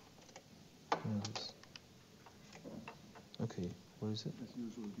 Okay, where is it? As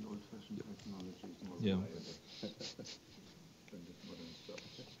usual, the old-fashioned technology is more Yeah. reliable than this modern stuff.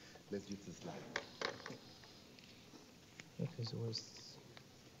 Let's use the slide. Okay, so where's...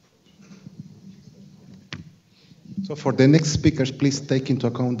 So for the next speakers, please take into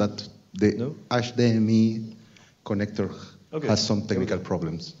account that the No? HDMI connector Okay. has some technical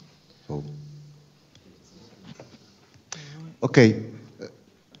problems. So, okay.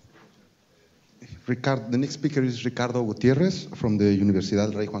 The next speaker is Ricardo Gutiérrez from the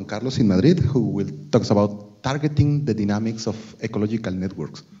Universidad Rey Juan Carlos in Madrid, who will talk about targeting the dynamics of ecological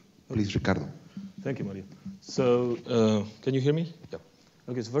networks. Please, Ricardo. Thank you, Maria. So, can you hear me? Yeah.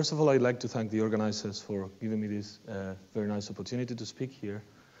 Okay, so first of all, I'd like to thank the organizers for giving me this very nice opportunity to speak here.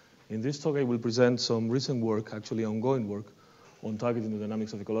 In this talk, I will present some recent work, actually ongoing work, on targeting the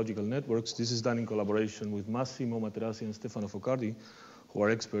dynamics of ecological networks. This is done in collaboration with Massimo Materassi and Stefano Focardi, who are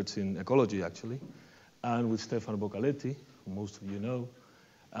experts in ecology, actually, and with Stefano Boccaletti, who most of you know,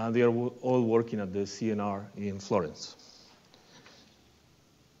 and they are all working at the CNR in Florence.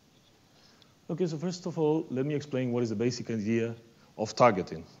 Okay, so first of all, let me explain what is the basic idea of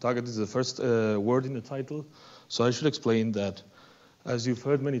targeting. Target is the first word in the title, so I should explain that, as you've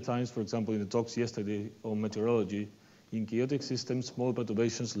heard many times, for example, in the talks yesterday on meteorology, in chaotic systems, small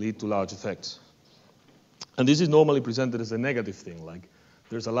perturbations lead to large effects. And this is normally presented as a negative thing, like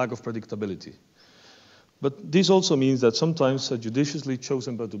there's a lack of predictability. But this also means that sometimes a judiciously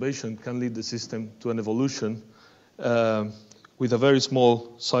chosen perturbation can lead the system to an evolution. With a very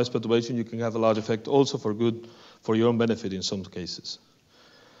small size perturbation, you can have a large effect also for your own benefit in some cases.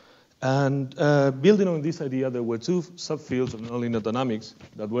 And building on this idea, there were two subfields of nonlinear dynamics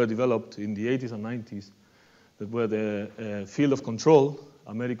that were developed in the 80s and 90s that were the field of control.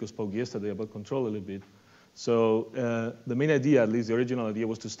 Americo spoke yesterday about control a little bit. So the main idea, at least the original idea,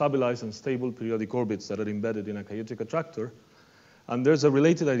 was to stabilize unstable periodic orbits that are embedded in a chaotic attractor. And there's a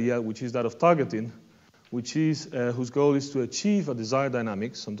related idea, which is that of targeting, which is whose goal is to achieve a desired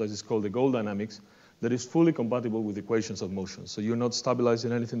dynamics, sometimes it's called the goal dynamics, that is fully compatible with equations of motion. So you're not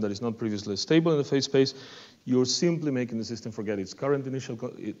stabilizing anything that is not previously stable in the phase space. You're simply making the system forget its current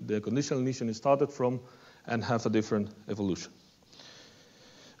the conditional initial it started from and have a different evolution.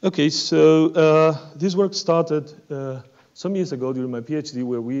 Okay, so this work started some years ago during my PhD,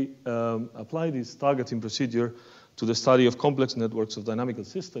 where we applied this targeting procedure to the study of complex networks of dynamical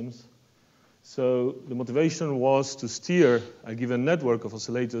systems. So the motivation was to steer a given network of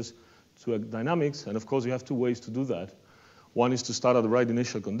oscillators to a dynamics, and of course you have two ways to do that. One is to start at the right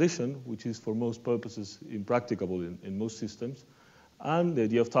initial condition, which is for most purposes impracticable in most systems. And the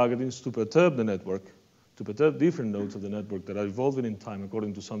idea of targeting is to perturb the network, to perturb different nodes of the network that are evolving in time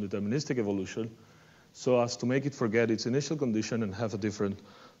according to some deterministic evolution, so as to make it forget its initial condition and have a different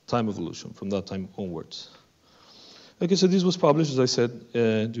time evolution from that time onwards. Okay, so this was published, as I said,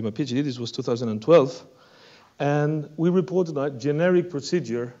 during my PhD. This was 2012. And we reported a generic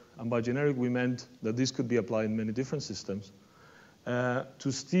procedure, and by generic we meant that this could be applied in many different systems,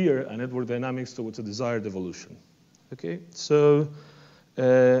 to steer a network dynamics towards a desired evolution. Okay, so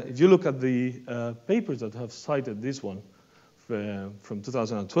if you look at the papers that have cited this one from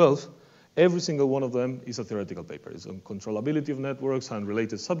 2012, every single one of them is a theoretical paper. It's on controllability of networks and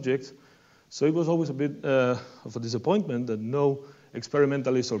related subjects. So it was always a bit of a disappointment that no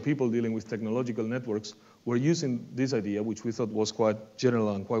experimentalists or people dealing with technological networks were using this idea, which we thought was quite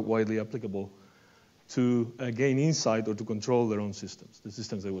general and quite widely applicable, to gain insight or to control their own systems, the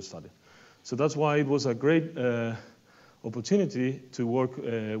systems they were studying. So that's why it was a great opportunity to work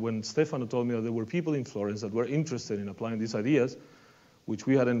when Stefano told me that there were people in Florence that were interested in applying these ideas, which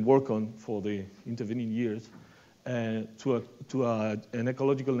we hadn't worked on for the intervening years, to an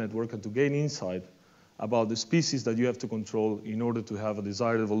ecological network and to gain insight about the species that you have to control in order to have a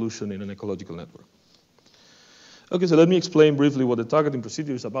desired evolution in an ecological network. Okay, so let me explain briefly what the targeting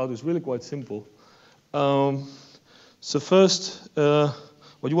procedure is about. It's really quite simple. So first,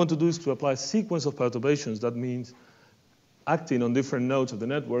 what you want to do is to apply a sequence of perturbations. That means acting on different nodes of the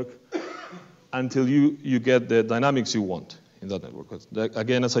network until you get the dynamics you want in that network.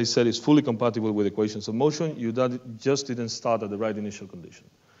 Again, as I said, it's fully compatible with equations of motion. You just didn't start at the right initial condition.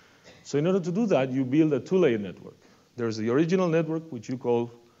 So in order to do that, you build a two-layer network. There's the original network, which you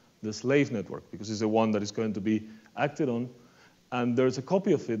call the slave network, because it's the one that is going to be acted on. And there's a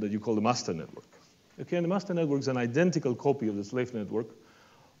copy of it that you call the master network. Okay, and the master network is an identical copy of the slave network,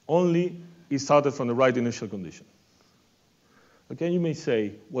 only it started from the right initial condition. Okay, you may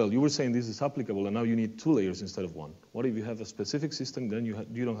say, well, you were saying this is applicable, and now you need two layers instead of one. What if you have a specific system, then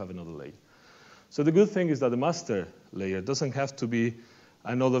you don't have another layer? So the good thing is that the master layer doesn't have to be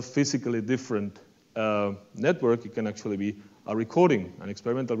another physically different network. It can actually be a recording, an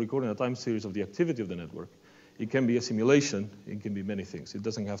experimental recording, a time series of the activity of the network. It can be a simulation. It can be many things. It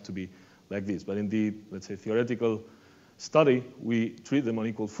doesn't have to be like this. But in the, let's say, theoretical study, we treat them on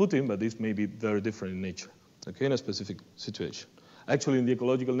equal footing, but this may be very different in nature, okay, in a specific situation. Actually, in the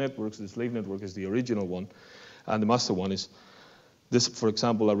ecological networks, the slave network is the original one, and the master one is this, for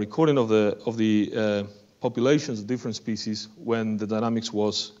example, a recording of the populations of different species when the dynamics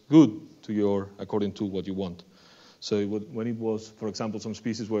was good to according to what you want. So when it was, for example, some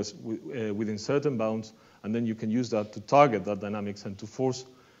species was within certain bounds, and then you can use that to target that dynamics and to force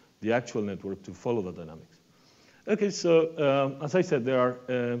the actual network to follow the dynamics. Okay, so as I said, there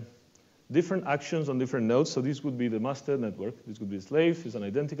are different actions on different nodes. So this would be the master network. This would be the slave. It's an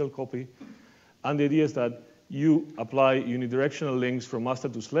identical copy. And the idea is that you apply unidirectional links from master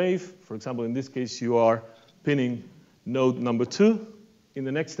to slave. For example, in this case, you are pinning node number 2. In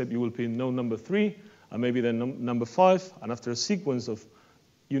the next step, you will pin node number 3, and maybe then number 5. And after a sequence of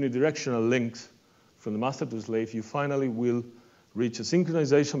unidirectional links from the master to slave, you finally will reach a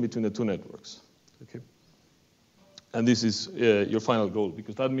synchronization between the two networks. Okay? And this is your final goal,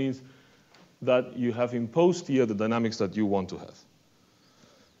 because that means that you have imposed here the dynamics that you want to have.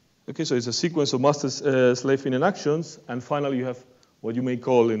 Okay, so it's a sequence of master-slave pinning actions, and finally you have what you may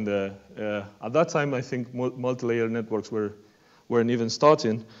call in the, at that time I think multi-layer networks weren't even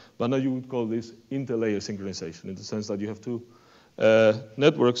starting, but now you would call this interlayer synchronization, in the sense that you have two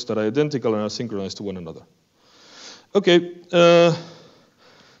networks that are identical and are synchronized to one another. Okay,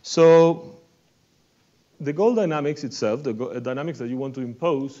 so the goal dynamics itself, the dynamics that you want to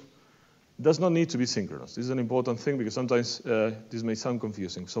impose, does not need to be synchronous. This is an important thing because sometimes this may sound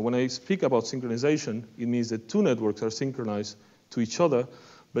confusing. So when I speak about synchronization, it means that two networks are synchronized to each other,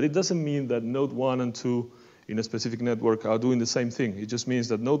 but it doesn't mean that node 1 and 2 in a specific network are doing the same thing. It just means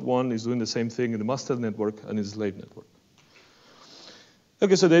that node 1 is doing the same thing in the master network and in the slave network.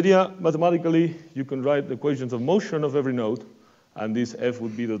 Okay, so the idea, mathematically, you can write the equations of motion of every node, And this F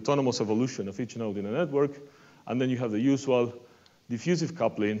would be the autonomous evolution of each node in a network. And then you have the usual diffusive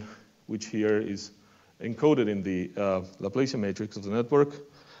coupling, which here is encoded in the Laplacian matrix of the network.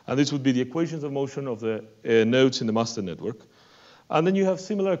 And this would be the equations of motion of the nodes in the master network. And then you have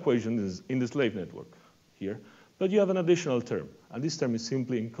similar equations in the slave network here. But you have an additional term. And this term is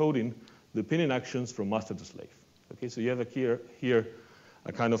simply encoding the pinning actions from master to slave. Okay, so you have here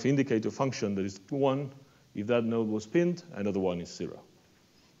a kind of indicator function that is 1 if that node was pinned, another one is 0.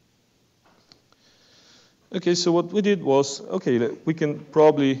 Okay, so what we did was, okay, we can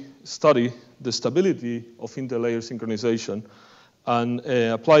probably study the stability of interlayer synchronization and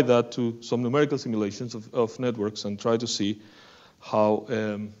apply that to some numerical simulations of networks and try to see how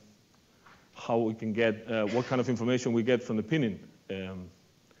we can get, what kind of information we get from the pinning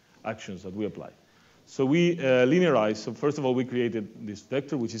actions that we apply. So we linearized. So first of all, we created this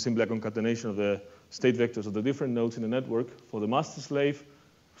vector, which is simply a concatenation of the state vectors of the different nodes in the network for the master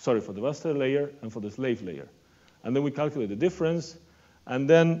layer and for the slave layer. And then we calculate the difference. And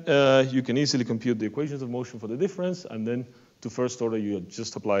then you can easily compute the equations of motion for the difference. And then to first order, you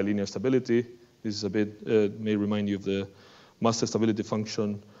just apply linear stability. This is a bit, may remind you of the master stability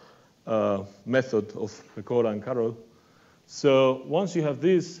function method of Ricardo and Carvalho. So once you have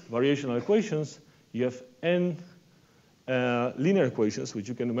these variational equations, you have n linear equations, which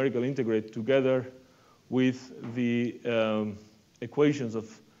you can numerically integrate together with the equations of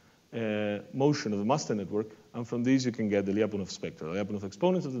motion of the master network. And from these, you can get the Lyapunov spectra, the Lyapunov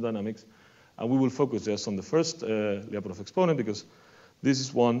exponents of the dynamics. And we will focus just on the first Lyapunov exponent, because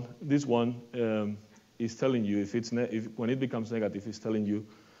this one is telling you, when it becomes negative, it's telling you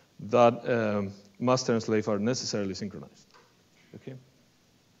that master and slave are necessarily synchronized. Okay.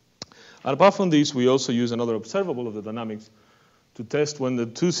 And apart from this, we also use another observable of the dynamics to test when the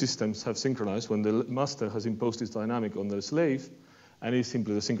two systems have synchronized, when the master has imposed its dynamic on the slave, and it's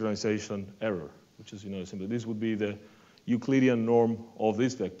simply the synchronization error, which is, simply this would be the Euclidean norm of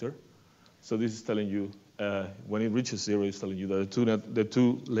this vector. So this is telling you, when it reaches 0, it's telling you that the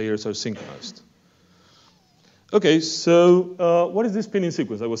two layers are synchronized. Okay, so what is this pinning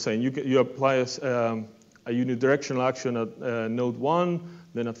sequence I was saying? You apply a unidirectional action at node 1,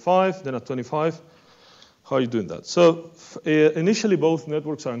 then at 5, then at 25. How are you doing that? So initially, both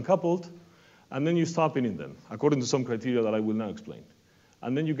networks are uncoupled, and then you start pinning them, according to some criteria that I will now explain.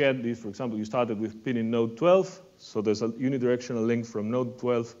 And then you get these, for example, you started with pinning node 12, so there's a unidirectional link from node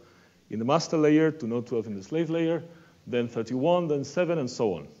 12 in the master layer to node 12 in the slave layer, then 31, then 7, and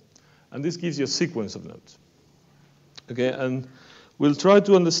so on. And this gives you a sequence of nodes. Okay, and we'll try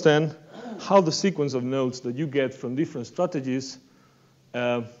to understand how the sequence of nodes that you get from different strategies,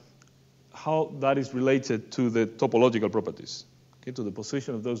 how that is related to the topological properties, okay, to the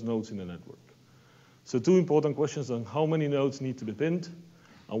position of those nodes in the network. So two important questions on how many nodes need to be pinned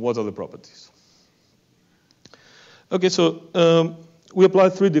and what are the properties. Okay, so we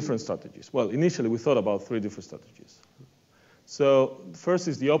applied 3 different strategies. Well, initially we thought about 3 different strategies. So first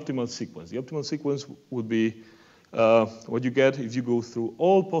is the optimal sequence. The optimal sequence would be what you get if you go through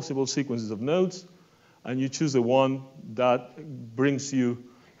all possible sequences of nodes and you choose the one that brings you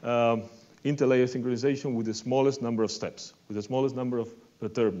interlayer synchronization with the smallest number of steps, with the smallest number of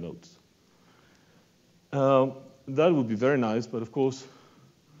perturbed nodes. That would be very nice, but of course,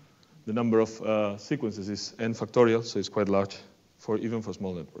 the number of sequences is n factorial, so it's quite large, even for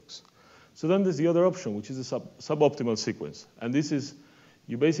small networks. So then there's the other option, which is a suboptimal sequence. And this is,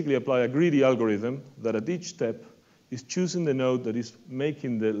 you basically apply a greedy algorithm that at each step is choosing the node that is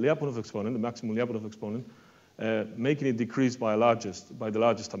making the Lyapunov exponent, the maximum Lyapunov exponent, making it decrease by the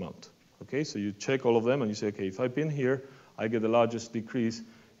largest amount. Okay, so you check all of them and you say, okay, if I pin here, I get the largest decrease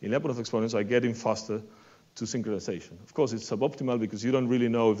in Lyapunov exponents, I get in faster to synchronization. Of course, it's suboptimal because you don't really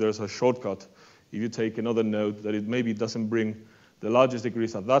know if there's a shortcut if you take another node that it maybe doesn't bring the largest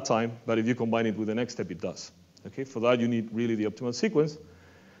decrease at that time, but if you combine it with the next step, it does. Okay, for that, you need really the optimal sequence.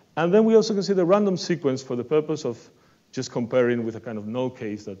 And then we also consider random sequence for the purpose of just comparing with a kind of null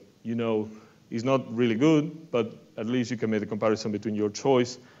case that is not really good, but at least you can make a comparison between your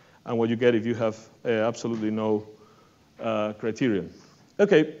choice and what you get if you have absolutely no criterion.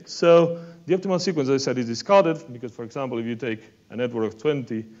 Okay, so the optimal sequence, as I said, is discarded because, for example, if you take a network of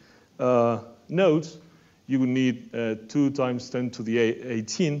 20 nodes, you would need 2 times 10 to the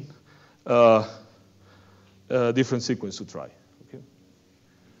 18 different sequence to try. Okay.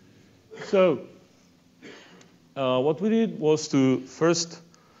 So what we did was to first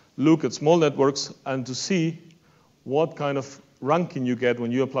look at small networks and to see what kind of ranking you get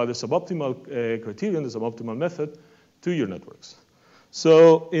when you apply the suboptimal criterion, the suboptimal method, to your networks.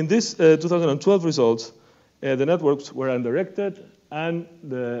 So in this 2012 results, the networks were undirected, and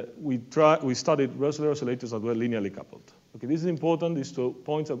we studied Rosseler oscillators that were linearly coupled. Okay, this is important. These 2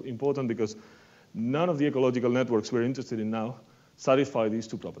 points are important because none of the ecological networks we're interested in now satisfy these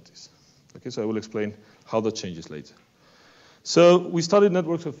 2 properties. Okay, so I will explain how that changes later. So we studied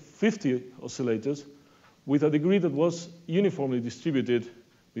networks of 50 oscillators with a degree that was uniformly distributed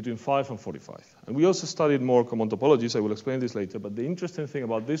between 5 and 45. And we also studied more common topologies. I will explain this later. But the interesting thing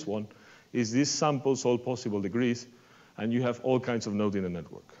about this one is this samples all possible degrees, and you have all kinds of nodes in the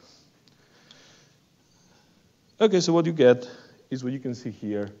network. Okay, so what you get is what you can see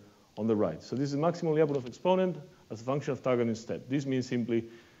here on the right. So this is maximal Lyapunov exponent as a function of target in step. This means simply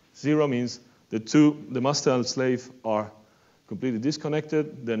 0 means the master and slave are completely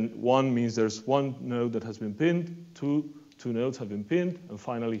disconnected. Then 1 means there's 1 node that has been pinned, 2 nodes have been pinned, and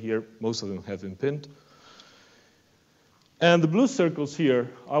finally here, most of them have been pinned. And the blue circles here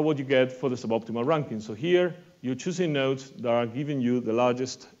are what you get for the suboptimal ranking. So here, you're choosing nodes that are giving you the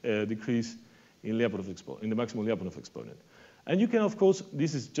largest decrease in the maximal Lyapunov exponent. And you can, of course,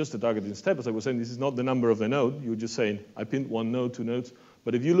 this is just the targeting step. As I was saying, this is not the number of the node. You're just saying, I pinned 1 node, 2 nodes.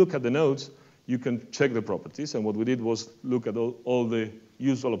 But if you look at the nodes, you can check the properties. And what we did was look at all the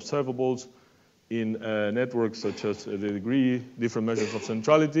usual observables in networks such as the degree, different measures of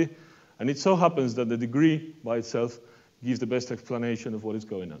centrality. And it so happens that the degree by itself gives the best explanation of what is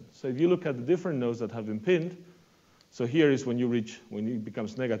going on. So if you look at the different nodes that have been pinned, so here is when it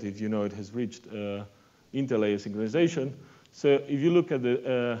becomes negative, you know it has reached interlayer synchronization. So if you look at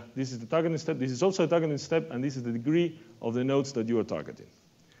this is the targeting step, this is also a targeting step, and this is the degree of the nodes that you are targeting.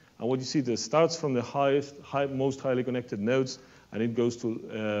 And what you see, this starts from the most highly connected nodes, and it goes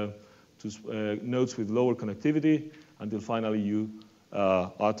to nodes with lower connectivity until finally you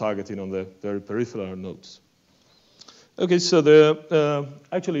are targeting on the very peripheral nodes. Okay, so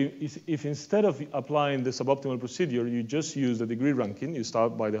actually, if instead of applying the suboptimal procedure, you just use the degree ranking, you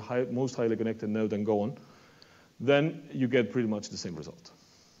start by the most highly connected node and go on, then you get pretty much the same result.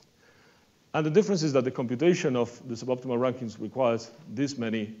 And the difference is that the computation of the suboptimal rankings requires this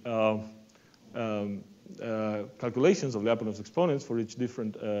many calculations of Lyapunov's exponents for each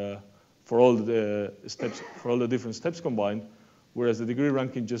different, for all the different steps combined, whereas the degree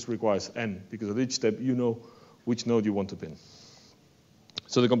ranking just requires n, because at each step you know which node you want to pin.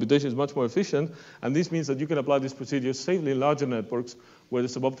 So the computation is much more efficient, and this means that you can apply this procedure safely in larger networks where the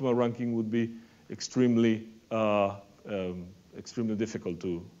suboptimal ranking would be extremely difficult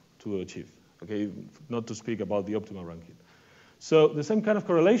to achieve. Okay, not to speak about the optimal ranking. So the same kind of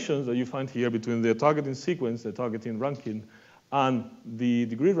correlations that you find here between the targeting sequence, the targeting ranking, and the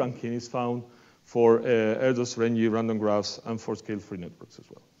degree ranking is found for Erdos-Renyi random graphs and for scale-free networks as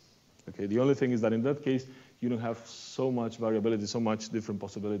well. Okay, the only thing is that in that case, you don't have so much variability, so much different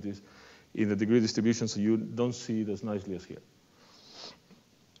possibilities in the degree distribution, so you don't see it as nicely as here.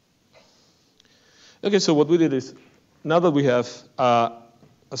 Okay, so what we did is, now that we have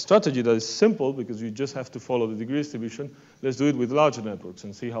a strategy that is simple, because you just have to follow the degree distribution, let's do it with larger networks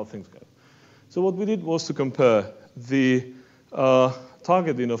and see how things go. So what we did was to compare the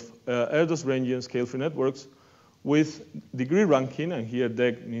targeting of Erdos-Renyi and scale-free networks with degree ranking, and here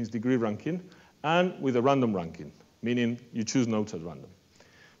deg means degree ranking, and with a random ranking, meaning you choose nodes at random.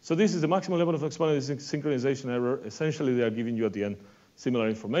 So this is the maximal Lyapunov exponent synchronization error. Essentially, they are giving you at the end similar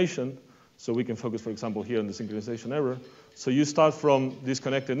information. So we can focus, for example, here on the synchronization error. So you start from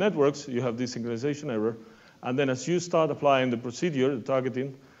disconnected networks, you have this synchronization error, and then as you start applying the procedure, the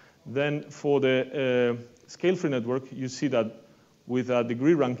targeting, then for the scale-free network, you see that with a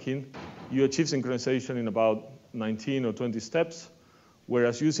degree ranking, you achieve synchronization in about 19 or 20 steps,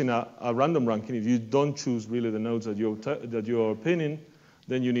 whereas using a random ranking, if you don't choose really the nodes that you're pinning,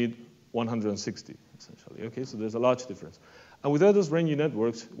 then you need 160, essentially. Okay, so there's a large difference. And with Erdos-Renyi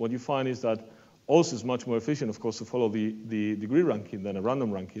networks, what you find is that also is much more efficient, of course, to follow the degree ranking than a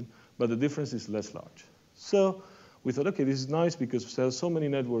random ranking, but the difference is less large. So we thought, okay, this is nice because there are so many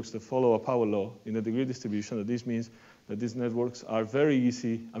networks that follow a power law in the degree distribution that this means that these networks are very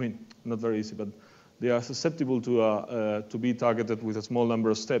easy, I mean, not very easy, but they are susceptible to be targeted with a small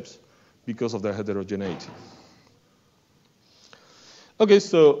number of steps because of their heterogeneity. Okay,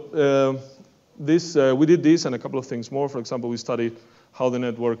 so we did this and a couple of things more. For example, we studied how the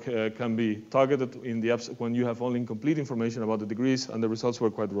network can be targeted in the when you have only incomplete information about the degrees, and the results were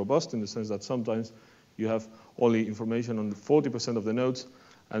quite robust in the sense that sometimes you have only information on 40% of the nodes,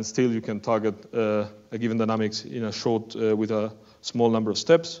 and still you can target a given dynamics in a short, with a small number of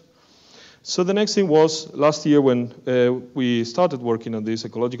steps. So the next thing was last year when we started working on these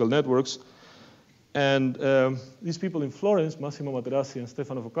ecological networks, and these people in Florence, Massimo Materassi and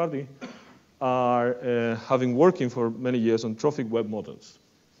Stefano Focardi, are having working for many years on trophic web models.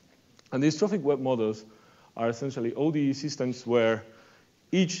 And these trophic web models are essentially ODE systems where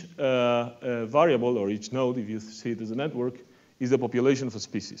each variable, or each node, if you see it as a network, is the population of a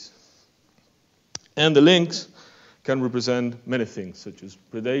species. And the links can represent many things, such as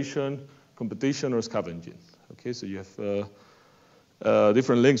predation, competition, or scavenging. Okay, so you have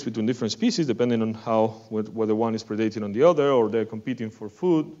different links between different species, depending on whether one is predating on the other, or they're competing for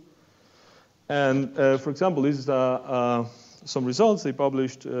food. And for example, this is some results they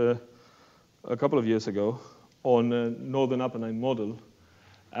published a couple of years ago on a Northern Apennine model.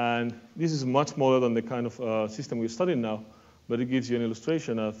 And this is much smaller than the kind of system we're studying now, but it gives you an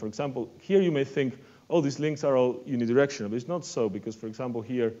illustration. For example, here you may think, oh, these links are all unidirectional, but it's not so, because, for example,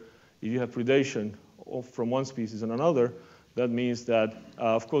 here, if you have predation from one species on another, that means that,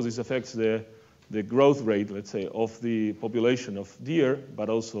 of course, this affects the growth rate, let's say, of the population of deer, but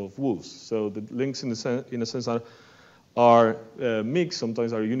also of wolves. So the links, in a sense, are mixed.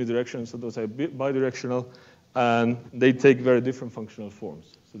 Sometimes are unidirectional, sometimes are bidirectional, and they take very different functional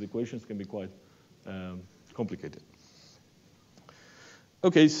forms. So the equations can be quite complicated.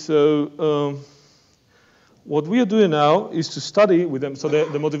 Okay, so what we are doing now is to study with them. So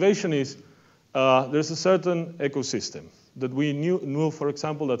the motivation is there's a certain ecosystem that we knew, for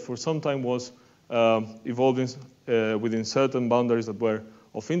example, that for some time was evolving within certain boundaries that were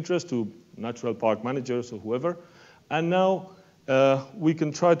of interest to natural park managers or whoever. And now we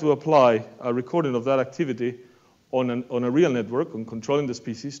can try to apply a recording of that activity on a real network, on controlling the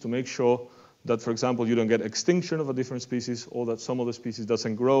species, to make sure that, for example, you don't get extinction of a different species, or that some of the species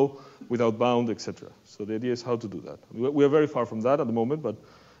doesn't grow without bound, etc. So the idea is how to do that. We are very far from that at the moment, but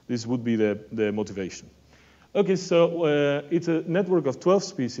this would be the motivation. Okay, so it's a network of 12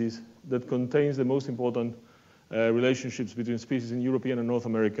 species that contains the most important relationships between species in European and North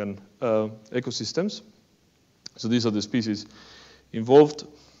American ecosystems. So these are the species involved.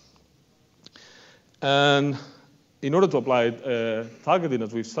 And in order to apply targeting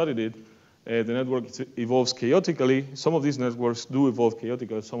as we've studied it, the network evolves chaotically. Some of these networks do evolve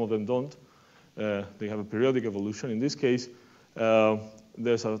chaotically, some of them don't. They have a periodic evolution. In this case,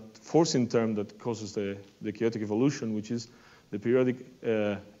 there's a forcing term that causes the chaotic evolution, which is the periodic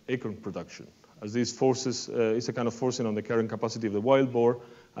acorn production. As these forces, it's a kind of forcing on the carrying capacity of the wild boar,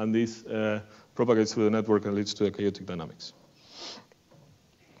 and this propagates through the network and leads to a chaotic dynamics.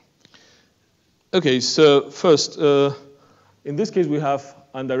 Okay, so first, in this case, we have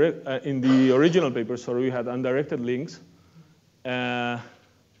in the original paper, sorry, we had undirected links. But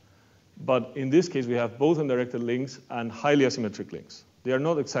in this case, we have both undirected links and highly asymmetric links. They are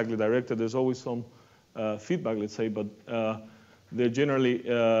not exactly directed. There's always some feedback, let's say, but they're generally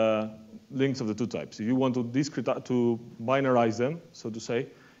links of the two types. If you want to binarize them, so to say,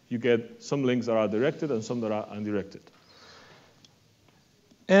 you get some links that are directed and some that are undirected.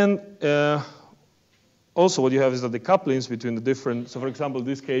 And also what you have is that the couplings between the different, so for example,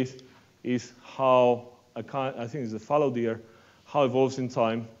 this case is how, I think it's a fallow deer, how it evolves in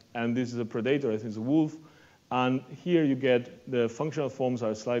time, and this is a predator, I think it's a wolf, and here you get the functional forms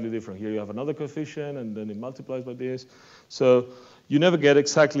are slightly different. Here you have another coefficient, and then it multiplies by this. So you never get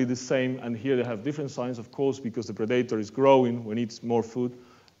exactly the same, and here they have different signs, of course, because the predator is growing when it eats more food,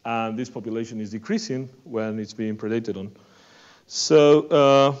 and this population is decreasing when it's being predated on.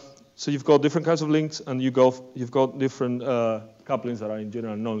 So you've got different kinds of links, and you've got different couplings that are in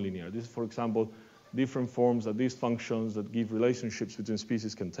general nonlinear. This is, for example, different forms that these functions that give relationships between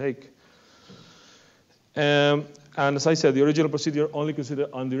species can take. And as I said, the original procedure only considered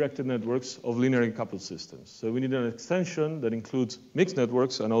undirected networks of linearly coupled systems. So we need an extension that includes mixed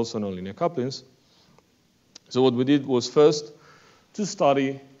networks and also nonlinear couplings. So what we did was first to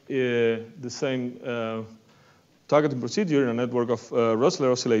study the same targeting procedure in a network of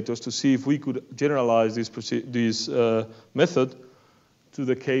Rössler oscillators to see if we could generalize this method to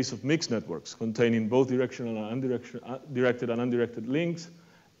the case of mixed networks containing both directional and directed and undirected links,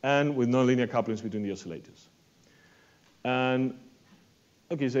 and with nonlinear couplings between the oscillators. And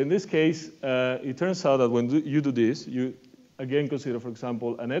okay, so in this case, it turns out that when you do this, you again consider, for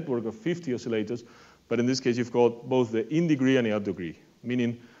example, a network of 50 oscillators, but in this case, you've got both the in degree and the out degree,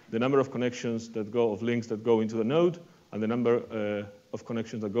 meaning the number of connections that go, of links that go into the node, and the number of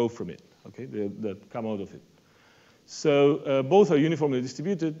connections that go from it, okay, that come out of it. So both are uniformly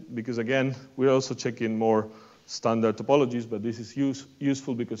distributed because, again, we're also checking more standard topologies, but this is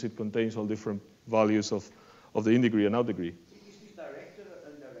useful because it contains all different values of the in degree and out degree. Is this directed or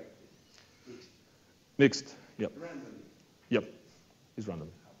undirected? Mixed, yep. Randomly? Yep, it's random.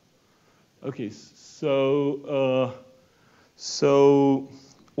 Okay, so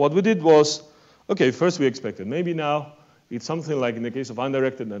what we did was Okay, first we expected. Maybe now it's something like in the case of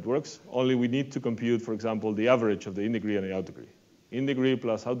undirected networks, only we need to compute, for example, the average of the in degree and the out degree. In degree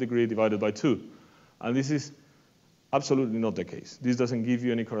plus out degree divided by 2. And this is absolutely not the case. This doesn't give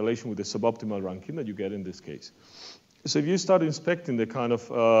you any correlation with the suboptimal ranking that you get in this case. So if you start inspecting the kind of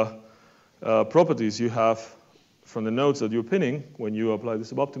properties you have from the nodes that you're pinning when you apply the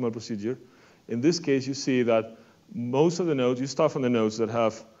suboptimal procedure, in this case you see that most of the nodes, you start from the nodes that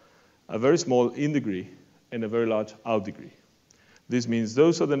have a very small in degree and a very large out degree. This means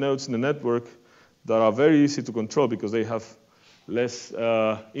those are the nodes in the network that are very easy to control because they have less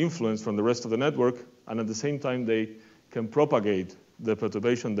influence from the rest of the network, and at the same time they can propagate the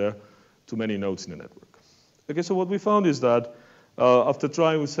perturbation there to many nodes in the network. Okay, so what we found is that after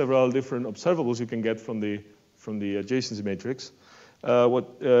trying with several different observables you can get from the adjacency matrix,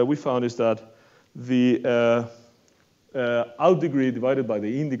 what we found is that the out degree divided by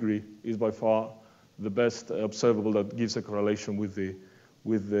the in degree is by far the best observable that gives a correlation with the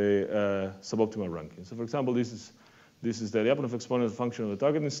suboptimal ranking. So for example, this is the Lyapunov exponential function of the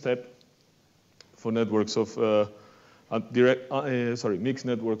targeting step for networks of mixed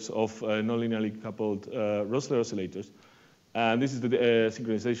networks of nonlinearly coupled Rosler oscillators. And this is the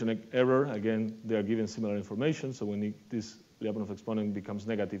synchronization error. Again, they are given similar information. So when this Lyapunov exponent becomes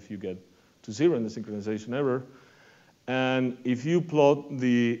negative, you get to 0 in the synchronization error. And if you plot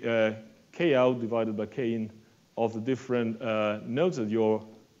the K out divided by K in of the different nodes that you're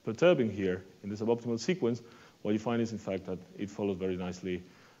perturbing here in the suboptimal sequence, what you find is, in fact, that it follows very nicely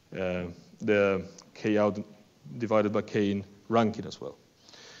the K out divided by K in ranking as well.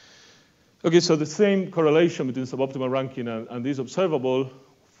 Okay, so the same correlation between suboptimal ranking and this observable,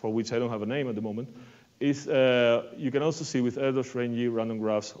 for which I don't have a name at the moment, is you can also see with Erdős-Rényi random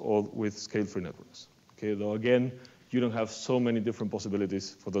graphs or with scale-free networks. Okay, though again, you don't have so many different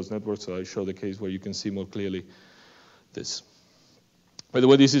possibilities for those networks, so I show the case where you can see more clearly this. By the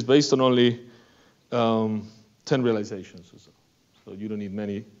way, this is based on only 10 realizations or so. So you don't need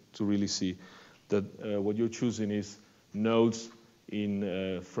many to really see that what you're choosing is nodes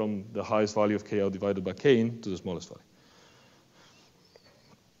in from the highest value of K out divided by K in to the smallest value.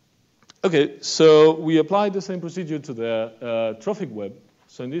 Okay, so we applied the same procedure to the trophic web.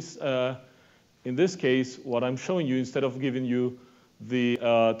 So in this case, what I'm showing you, instead of giving you the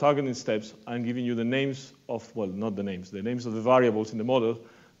targeting steps, I'm giving you the names of, well, not the names of the variables in the model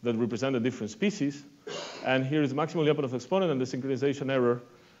that represent the different species. And here is the maximal Lyapunov exponent and the synchronization error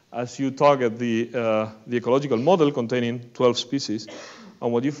as you target the ecological model containing 12 species.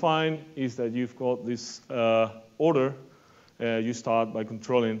 And what you find is that you've got this order. You start by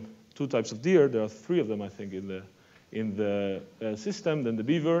controlling 2 types of deer. There are 3 of them, I think, in the system, then the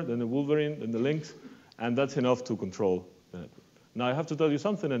beaver, then the wolverine, then the lynx, and that's enough to control the network. Now, I have to tell you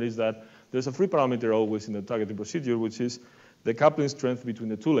something, and is that there's a free parameter always in the targeting procedure, which is the coupling strength between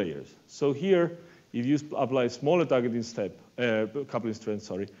the 2 layers. So here, if you apply a smaller targeting step, coupling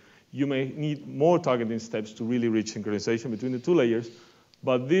strength, you may need more targeting steps to really reach synchronization between the 2 layers,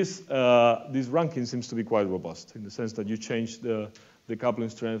 but this ranking seems to be quite robust in the sense that you change the coupling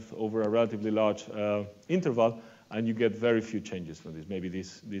strength over a relatively large interval, and you get very few changes from this, maybe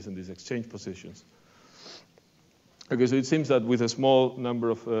these and these exchange positions. Okay, so it seems that with a small number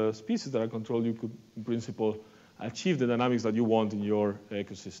of species that are controlled, you could, in principle, achieve the dynamics that you want in your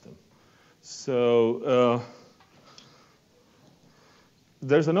ecosystem. So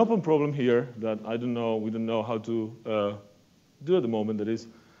there's an open problem here that we don't know how to do at the moment. That is,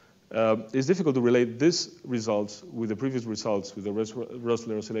 it's difficult to relate these results with the previous results with the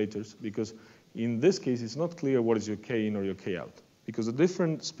Rosler oscillators, because in this case, it's not clear what is your K in or your K out, because the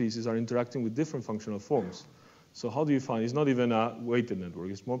different species are interacting with different functional forms. So how do you find? It's not even a weighted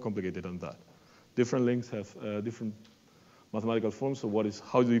network. It's more complicated than that. Different links have different mathematical forms. So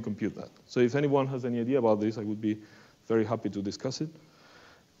how do you compute that? So if anyone has any idea about this, I would be very happy to discuss it.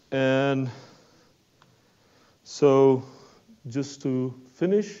 And so just to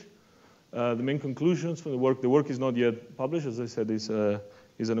finish, the main conclusions from the work is not yet published. As I said, is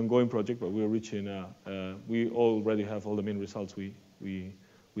an ongoing project, but we're reaching, we already have all the main results we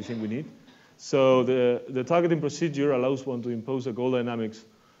think we need. So the targeting procedure allows one to impose a goal dynamics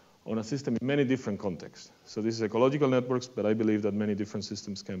on a system in many different contexts. So this is ecological networks, but I believe that many different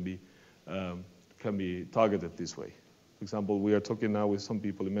systems can be targeted this way. For example, we are talking now with some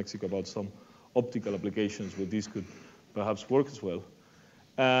people in Mexico about some optical applications where these could perhaps work as well.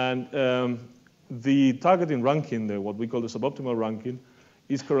 And the targeting ranking, what we call the suboptimal ranking,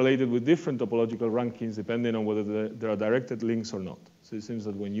 is correlated with different topological rankings depending on whether there are directed links or not. So it seems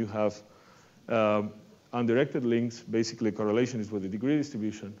that when you have undirected links, basically correlation is with the degree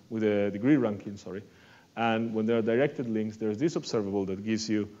distribution, with the degree ranking, sorry. And when there are directed links, there's this observable that gives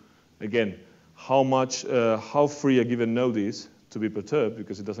you, again, how free a given node is to be perturbed,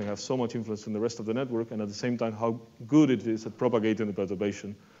 because it doesn't have so much influence from the rest of the network, and at the same time, how good it is at propagating the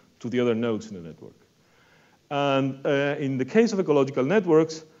perturbation to the other nodes in the network. And in the case of ecological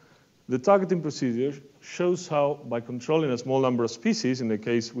networks, the targeting procedure shows how, by controlling a small number of species, in the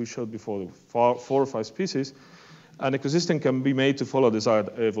case we showed before, 4 or 5 species, an ecosystem can be made to follow desired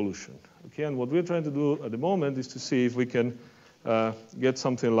evolution. Okay, and what we're trying to do at the moment is to see if we can get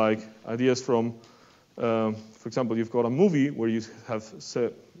something like ideas from, for example, you've got a movie where you have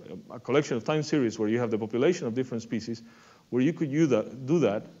a collection of time series where you have the population of different species, where you could do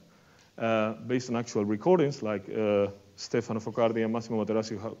that based on actual recordings, like Stefano Focardi and Massimo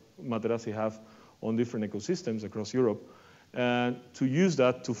Materazzi have on different ecosystems across Europe, and to use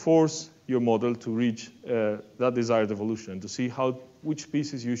that to force your model to reach that desired evolution, and to see which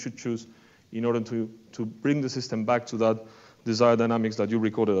species you should choose in order to bring the system back to that desired dynamics that you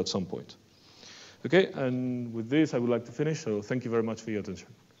recorded at some point. Okay, and with this, I would like to finish, so thank you very much for your attention.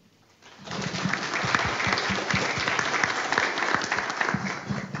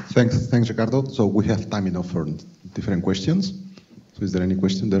 Thanks, Ricardo. So we have time enough for different questions. So is there any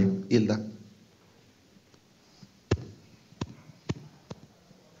question there? Hilda?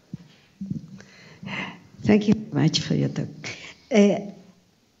 Thank you very much for your talk.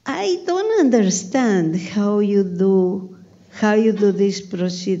 I don't understand how you do this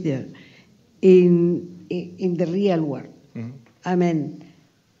procedure in the real world. Mm-hmm. I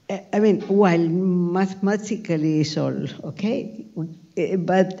mean, while mathematically it's all okay,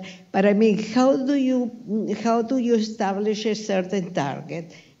 but I mean, how do you establish a certain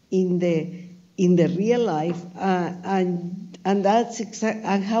target in the real life, and that's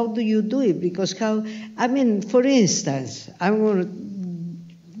and how do you do it? Because for instance, I'm going to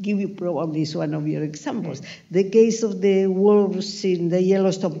give you probably one of your examples, the case of the wolves in the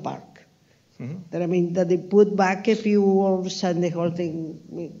Yellowstone Park. Mm-hmm. That they put back a few wolves and the whole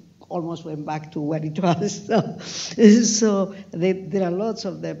thing almost went back to where it was. So there are lots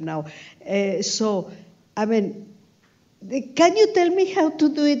of them now. Can you tell me how to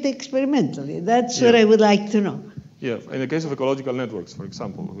do it experimentally? That's what I would like to know. Yeah, in the case of ecological networks, for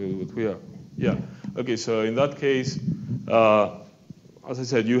example, yeah. Okay, so in that case, as I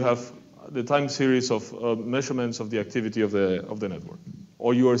said, you have the time series of measurements of the activity of the network,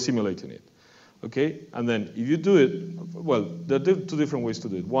 or you are simulating it. Okay, and then if you do it, well, there are 2 different ways to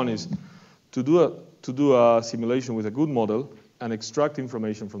do it. One is to do a simulation with a good model and extract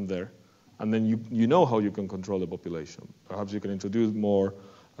information from there, and then you know how you can control the population. Perhaps you can introduce more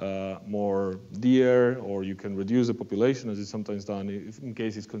deer, or you can reduce the population, as is sometimes done in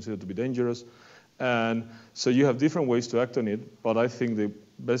case it's considered to be dangerous. And so you have different ways to act on it, but I think the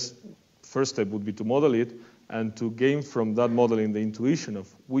best first step would be to model it and to gain from that modeling the intuition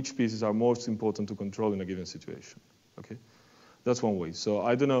of which species are most important to control in a given situation. Okay, that's one way. So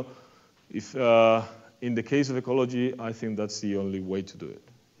I don't know if in the case of ecology, I think that's the only way to do it.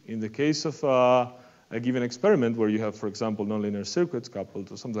 In the case of a given experiment where you have, for example, nonlinear circuits coupled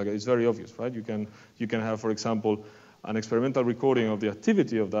or something like that, it's very obvious, right? You can have, for example, an experimental recording of the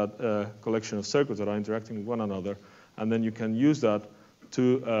activity of that collection of circuits that are interacting with one another, and then you can use that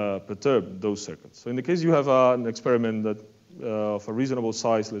to perturb those circuits. So in the case you have an experiment that of a reasonable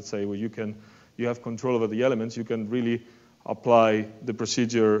size, let's say, where you have control over the elements, you can really apply the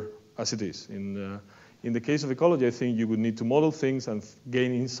procedure as it is. In the case of ecology, I think you would need to model things and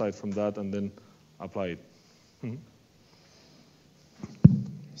gain insight from that and then apply it. Mm-hmm.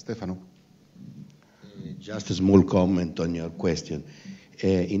 Stefano. Just a small comment on your question.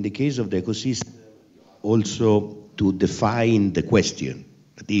 In the case of the ecosystem, also to define the question.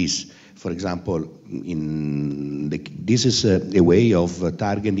 That is, for example, this is a way of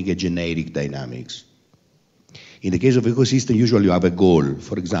targeting a generic dynamics. In the case of ecosystem, usually you have a goal.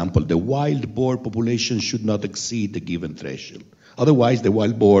 For example, the wild boar population should not exceed the given threshold. Otherwise, the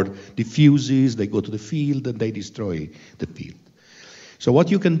wild boar diffuses, they go to the field, and they destroy the field. So what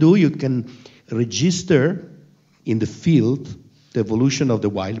you can do, you can register in the field the evolution of the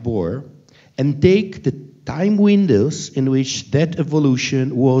wild boar and take the time windows in which that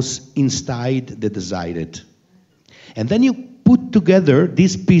evolution was inside the desired. And then you put together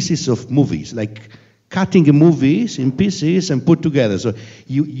these pieces of movies, like cutting movies in pieces and put together. So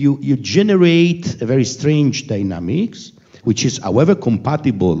you generate a very strange dynamics, which is, however,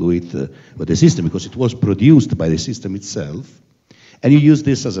 compatible with the system, because it was produced by the system itself, and you use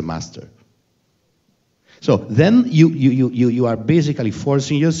this as a master. So then you are basically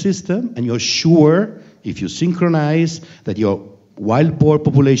forcing your system, and you're sure if you synchronize, that your wild boar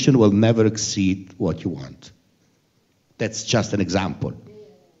population will never exceed what you want. That's just an example.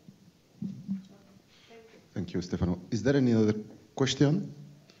 Thank you, Stefano. Is there any other question?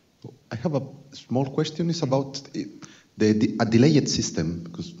 I have a small question. It's about a delayed system,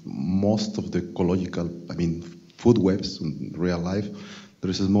 because most of the ecological, food webs in real life, there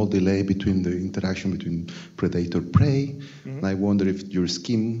is a small delay between the interaction between predator-prey. Mm-hmm. And I wonder if your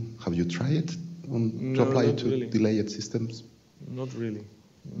scheme, have you tried it to apply it to really. Delayed systems? Not really,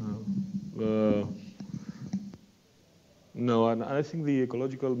 no. No, and I think the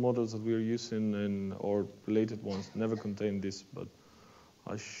ecological models that we are using or related ones never contain this, but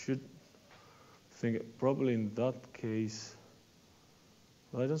I should think probably in that case,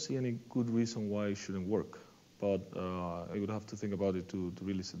 I don't see any good reason why it shouldn't work, but I would have to think about it to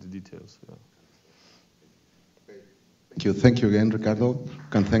really see the details. Yeah. Thank you. Thank you again, Ricardo. You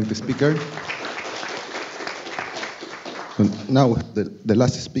can thank the speaker. And now, the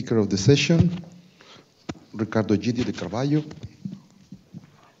last speaker of the session, Ricardo E de Carvalho.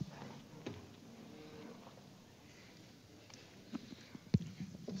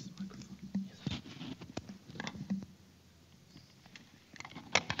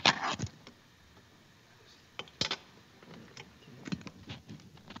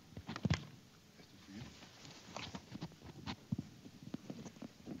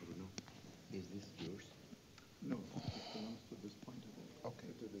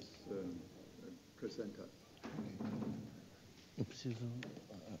 Presenter.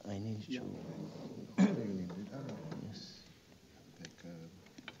 I need to. Yes.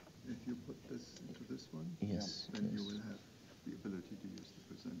 If you put this into this one, yes, then yes. you will have the ability to use the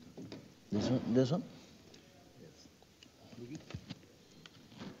presenter. This one? This one? Yes.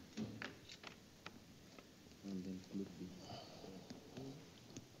 And then look this.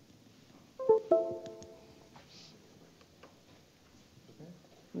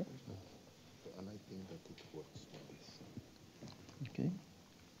 And I think that it works with this. Okay.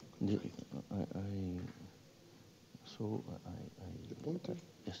 The pointer?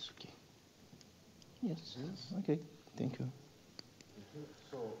 Yes, okay. Yes. Okay, thank you.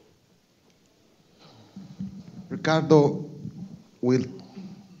 So, Ricardo will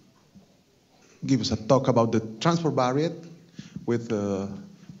give us a talk about the transport barrier with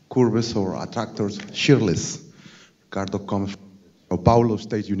curves or attractors shearless. Ricardo comes from São Paulo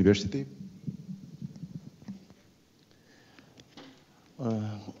State University.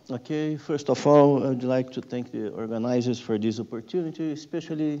 Okay, first of all, I'd like to thank the organizers for this opportunity,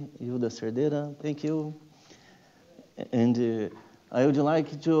 especially Hilda Cerdeira. Thank you. And I would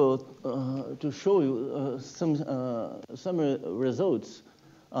like to show you some results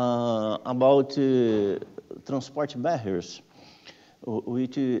about transport barriers,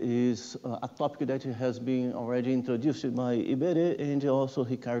 which is a topic that has been already introduced by Iberê and also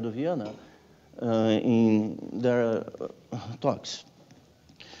Ricardo Viana in their talks.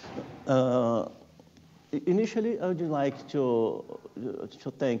 Initially, I would like to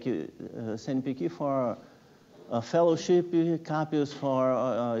thank CNPq for a fellowship, CAPES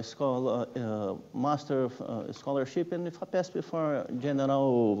for master scholarship, and FAPESP for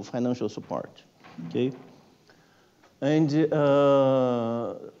general financial support. Okay, and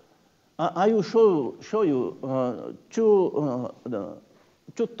I will show you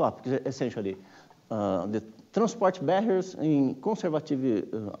two topics essentially: the transport barriers in conservative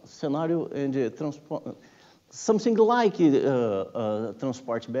scenario and something like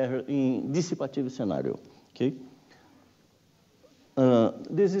transport barrier in dissipative scenario. Okay.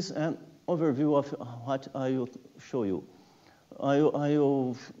 This is an overview of what I will show you. I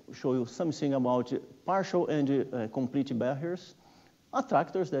will show you something about partial and complete barriers,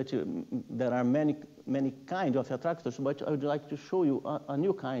 attractors. There are many kinds of attractors, but I would like to show you a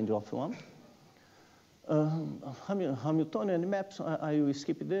new kind of one. Hamiltonian maps, I will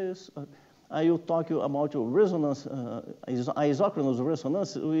skip this. I will talk about resonance, isochronous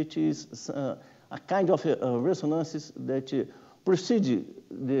resonance, which is a kind of resonances that precede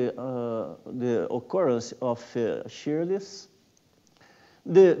the occurrence of shearless.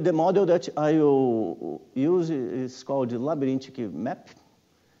 The model that I will use is called the labyrinthic map,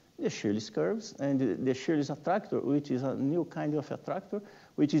 the shearless curves, and the shearless attractor, which is a new kind of attractor,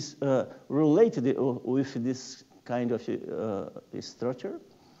 which is related with this kind of structure,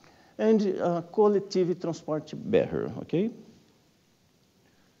 and collective transport barrier. Okay.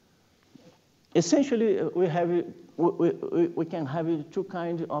 Essentially, we can have two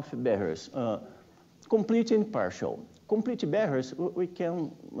kinds of barriers: complete and partial. Complete barriers, we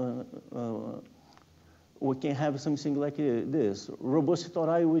can have something like this: robust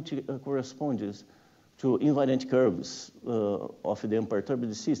tori, which corresponds to invariant curves of the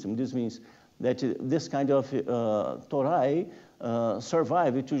unperturbed system. This means that this kind of tori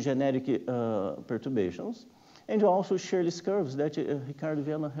survive to genetic perturbations. And also shearless curves that Ricardo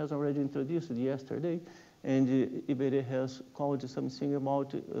Viana has already introduced yesterday, and Iberê has called something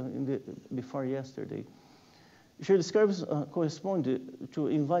about before yesterday. Shearless curves correspond to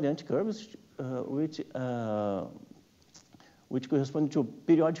invariant curves, which correspond to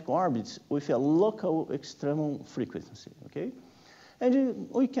periodic orbits with a local extremum frequency, okay? And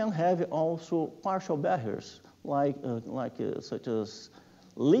we can have also partial barriers, such as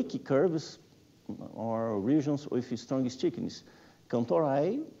leaky curves or regions with strong stickiness.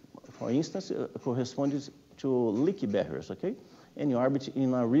 Cantori, for instance, corresponds to leaky barriers, okay? Any orbit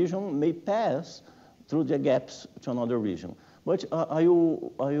in a region may pass through the gaps to another region. But I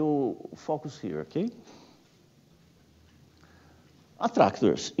will focus here, okay?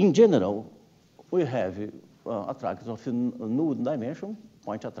 Attractors. In general, we have attractors of null dimension,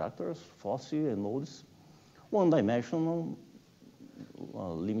 point attractors, foci and nodes. One-dimensional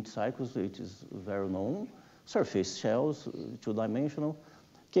limit cycles, which is very known. Surface shells, two-dimensional.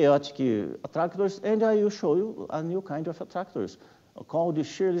 Chaotic attractors, and I will show you a new kind of attractors called the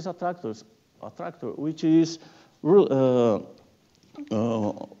shearless attractors. Which is whose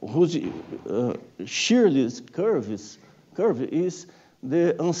shearless curve is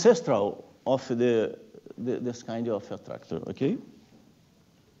the ancestral of this kind of attractor, okay?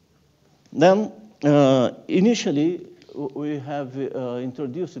 Then, initially, we have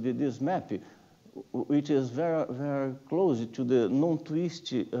introduced this map, which is very, very close to the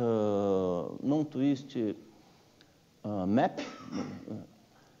non-twist map.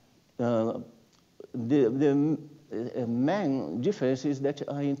 The main difference is that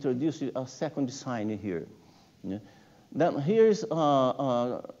I introduced a second sign here. Yeah. Then here is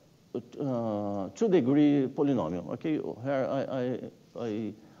a 2-degree polynomial. Okay, here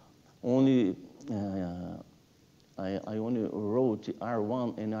I only wrote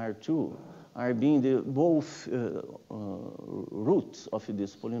R1 and R2 are being the both roots of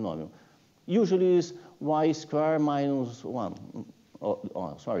this polynomial. Usually is y squared minus 1.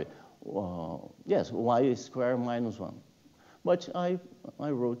 Yes, y squared minus 1. But I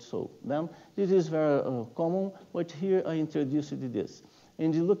wrote so. Then this is very common, but here I introduced this.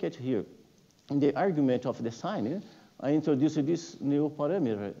 And you look at here, in the argument of the sign, I introduced this new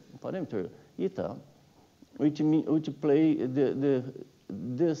parameter eta, which play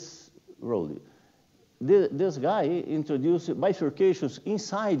this role. This guy introduced bifurcations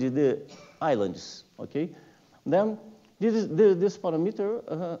inside the islands, okay? Then this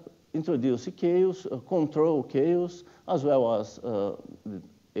parameter introduce chaos, control chaos, as well as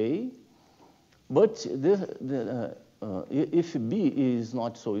A. But if B is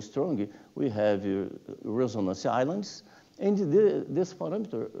not so strong, we have resonance islands, and this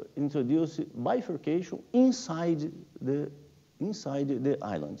parameter introduces bifurcation inside the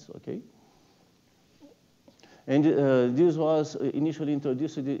islands. Okay. And this was initially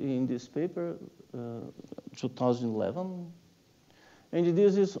introduced in this paper, 2011. And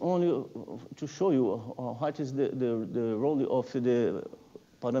this is only to show you what is the role of the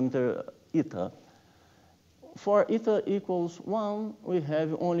parameter eta. For eta equals 1, we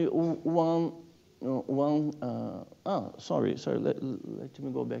have only sorry, let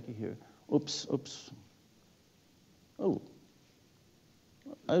me go back here. Oops. Oh,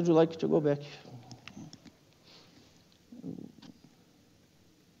 I would like to go back.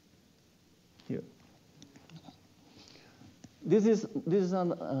 Here. This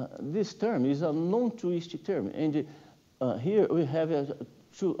term is a non-twist term, and here we have a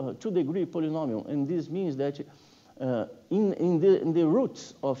 2-degree polynomial, and this means that in the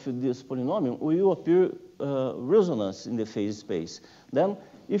roots of this polynomial will appear resonance in the phase space. Then,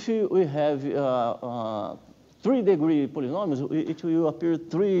 if we have 3-degree polynomials, it will appear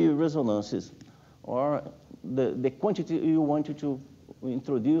 3 resonances, or the quantity you want to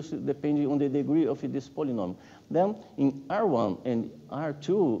introduce depending on the degree of this polynomial. Then in R1 and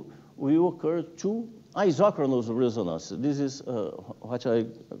R2 will occur 2 isochronous resonances. This is what I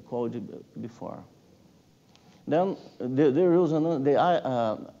called before. Then the resonance,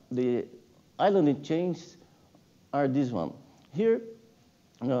 the island chains are this one. Here,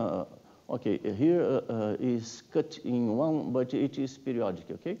 here is cut in 1, but it is periodic.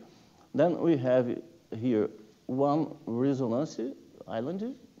 Okay. Then we have here 1 resonance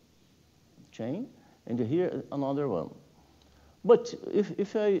island chain, and here another one. But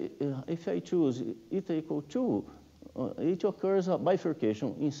if I choose eta equal 2, it occurs a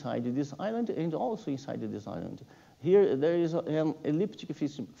bifurcation inside this island and also inside this island. here there is an elliptic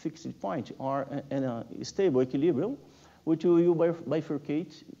fixed point or a stable equilibrium, which will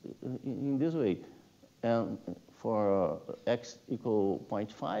bifurcate in this way. And for x equal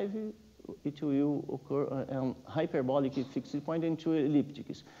 0.5, it will occur a hyperbolic fixed point and two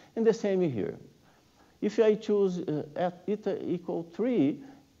elliptics. And the same here. If I choose at eta equal 3,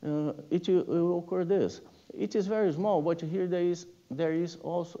 it will occur this. It is very small, but here there is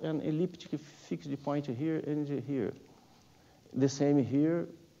also an elliptic fixed point here and here. The same here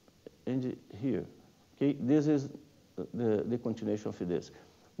and here. Okay, this is the continuation of this.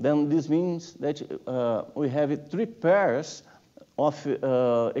 Then this means that we have 3 pairs of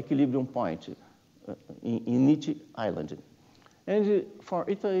equilibrium points in each island. And for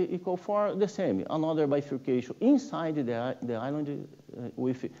eta equal 4, the same, another bifurcation inside the island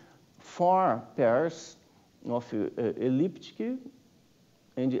with 4 pairs of elliptic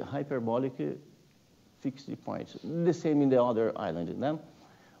and hyperbolic fixed points. The same in the other island. Then,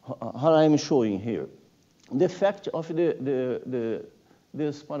 how I'm showing here, the effect of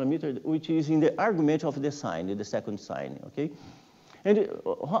this parameter, which is in the argument of the sign, the second sign, okay? And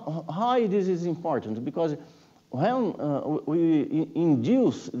why this is important? Because when we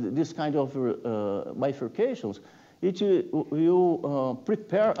induce this kind of bifurcations, it will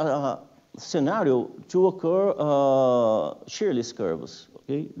prepare a scenario to occur shearless curves.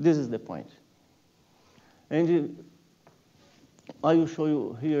 Okay, this is the point. And I will show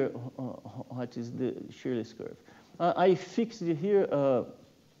you here what is the shearless curve. I fixed here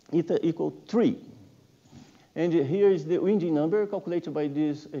eta equal 3. And here is the winding number calculated by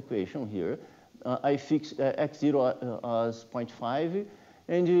this equation here. I fix x0 as 0.5,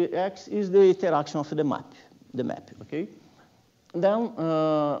 and x is the interaction of the map, okay? Then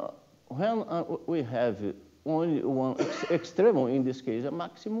when we have only one extremum, in this case a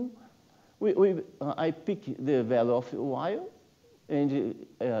maximum, I pick the value of y, and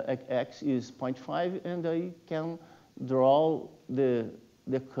x is 0.5, and I can draw the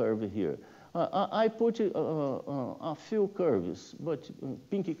curve here. I put a few curves, but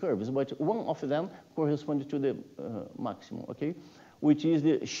pinky curves, but one of them corresponds to the maximum, okay, which is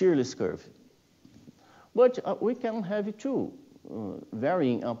the shearless curve. But we can have two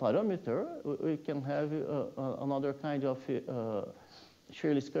varying parameter. We can have another kind of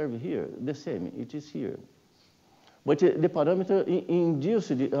shearless curve here, the same, it is here. But the parameter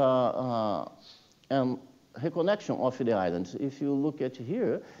induced reconnection of the islands. If you look at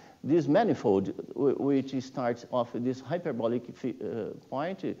here, this manifold, which starts off this hyperbolic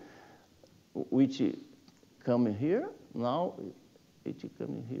point, which comes here, now it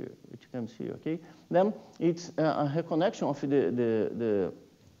comes here, okay? Then it's a reconnection of the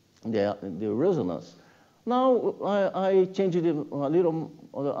resonance. Now I changed it a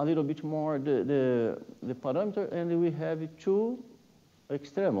little bit more the parameter, and we have two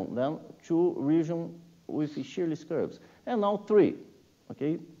extremum, then two regions with shearless curves, and now 3,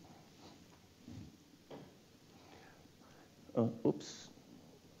 okay? Oops.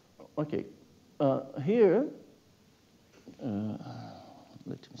 Okay. Here, let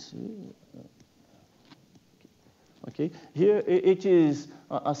me see. Okay. Here it is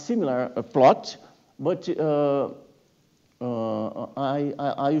a similar plot, but I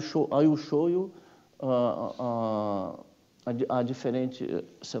will show you a different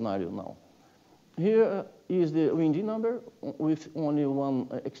scenario now. Here is the winding number with only one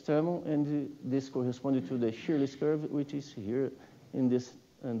extremum, and this corresponds to the shearless curve, which is here in this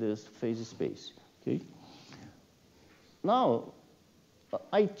phase space. Okay. Now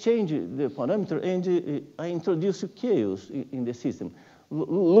I change the parameter and I introduce chaos in the system.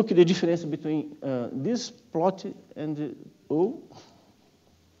 Look at the difference between this plot and O.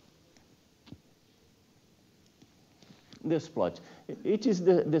 This plot. It is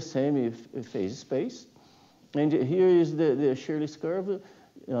the same phase space. And here is the shearless curve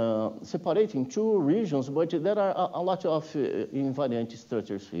separating two regions, but there are a lot of invariant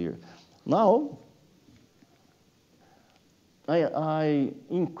structures here. Now, I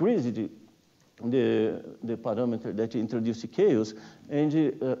increased the parameter that introduced chaos,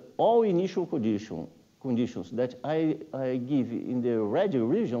 and all initial conditions that I give in the red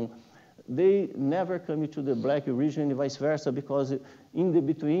region, they never come to the black region and vice versa, because in the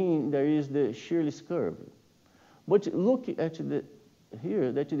between there is the shearless curve. But look at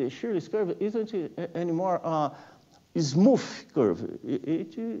here that the shearless curve isn't anymore a smooth curve.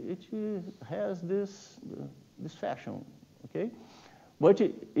 It has this fashion, okay? But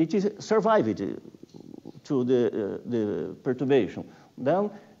it is survived to the perturbation.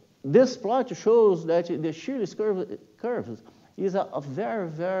 Then this plot shows that the shearless curves is a very,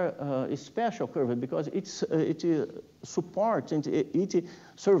 very special curve because it supports and it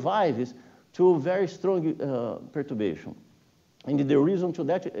survives to very strong perturbation. And the reason to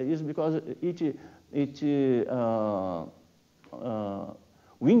that is because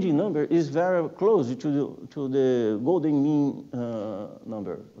winding number is very close to the golden mean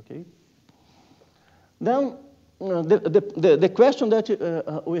number, okay? Then the question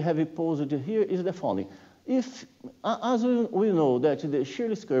that we have posed here is the following. If, as we know that the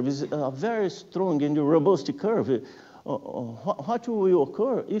shearless curve is a very strong and robust curve, what will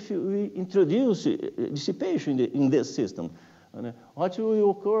occur if we introduce dissipation in this system? What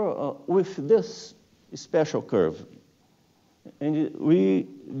will occur with this special curve? And we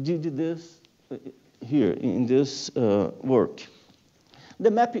did this here in this work.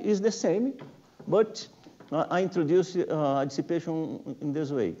 The map is the same, but I introduced dissipation in this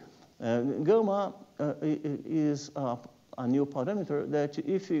way. Gamma is a new parameter that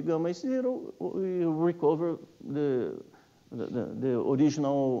if gamma is 0, we recover the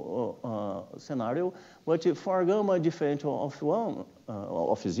original scenario. But for gamma different of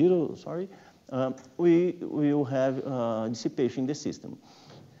 0, sorry, we will have dissipation in the system.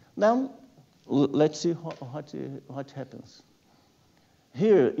 Now, let's see what happens.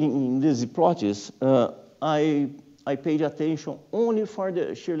 Here in these plots, I paid attention only for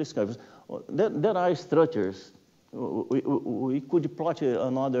the shearless curves. There are structures. We could plot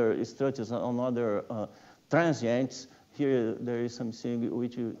another structures, another transients. Here there is something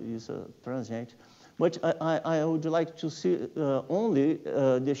which is a transient. But I would like to see only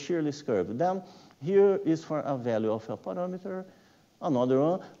the shearless curve. Then here is for a value of a parameter, another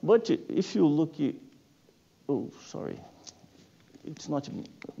one. But if you look, oh, sorry, it's not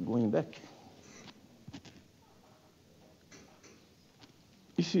going back.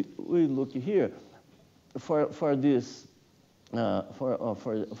 If we look here, for this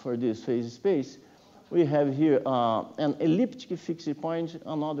phase space, we have here an elliptic fixed point,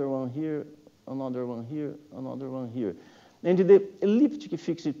 another one here, another one here, another one here. And the elliptic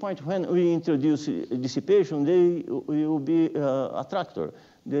fixed point, when we introduce dissipation, they will be attractor.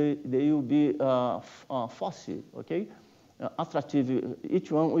 They will be fossil, okay? Attractive,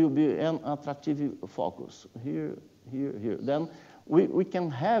 each one will be an attractive focus, here, here, here. Then we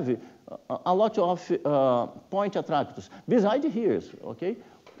can have a lot of point attractors, besides here, okay?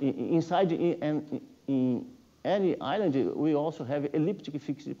 Inside and in any island, we also have elliptic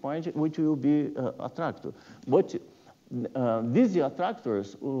fixed point, which will be attractor. But these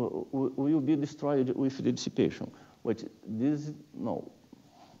attractors will be destroyed with the dissipation. But this, no.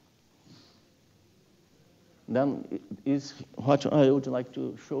 Then is what I would like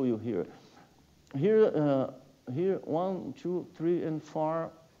to show you here. Here 1, 2, 3, and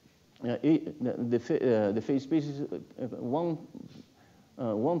 4. The phase space is one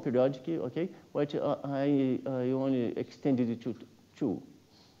periodic, okay? But I only extended it to 2.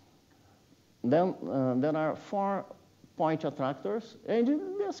 Then there are 4 point attractors and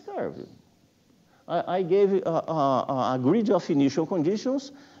this curve. I gave a grid of initial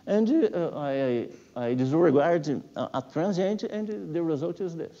conditions, and I disregard a transient, and the result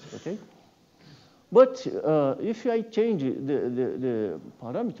is this, okay? But if I change the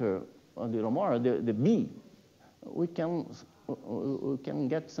parameter a little more, the B, we can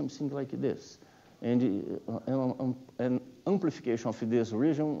get something like this. And an amplification of this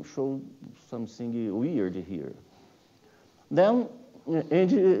region shows something weird here. Then,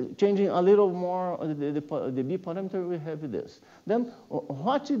 and changing a little more the B parameter, we have this. Then,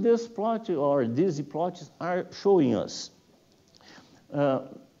 what this plot or these plots are showing us?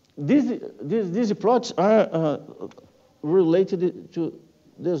 These plots are related to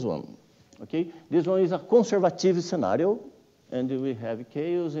this one. Okay, this one is a conservative scenario, and we have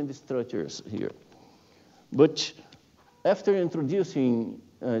chaos and structures here. But after introducing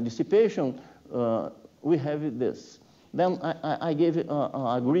dissipation, we have this. Then I gave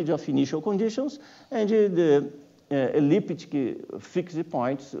a grid of initial conditions, and the elliptic fixed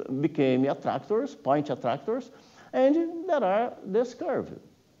points became attractors, point attractors, and there are this curve.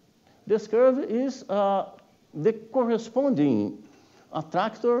 This curve is the corresponding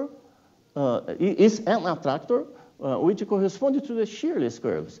attractor, is an attractor which corresponds to the shearless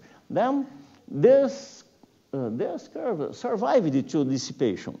curves. Then this curve survived to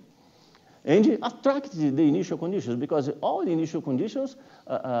dissipation and attracted the initial conditions, because all the initial conditions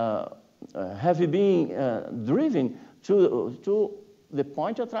have been driven to the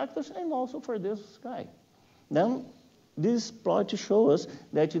point attractors and also for this guy. Then this plot shows us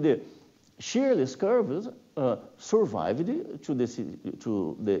that the shearless curves survived to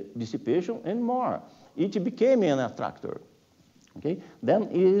the dissipation and more. It became an attractor. Okay, then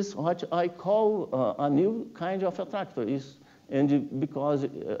is what I call a new kind of attractor. And because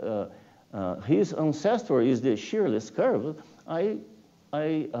his ancestor is the shearless curve, I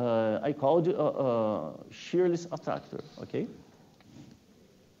called shearless attractor. Okay.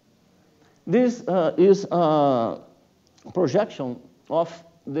 This is a projection of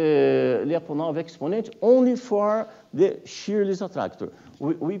the Lyapunov exponent only for the shearless attractor.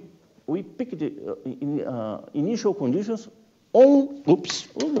 We picked the initial conditions on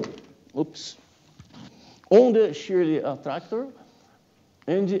on the shearless attractor,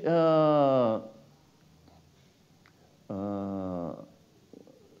 and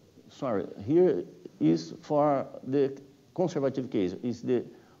sorry, here is for the conservative case, is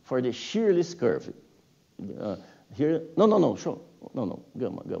for the shearless curve. Here, no,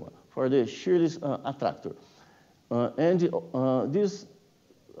 gamma, for the shearless attractor. And this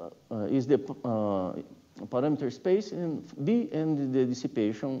is the parameter space in B and the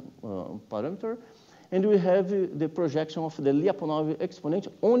dissipation parameter. And we have the projection of the Lyapunov exponent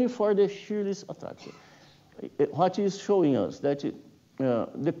only for the shearless attractor. What is showing us that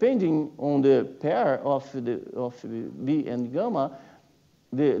depending on the pair of B and gamma,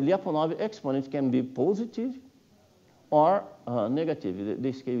 the Lyapunov exponent can be positive or negative.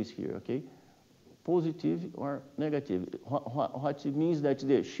 The scale is here, okay? Positive or negative. What it means that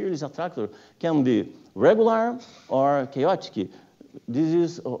the shearless attractor can be regular or chaotic. This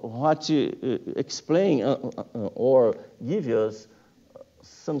is what explain or give us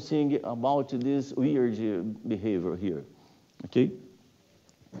something about this weird behavior here, okay?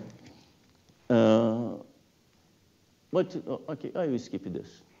 But okay, I will skip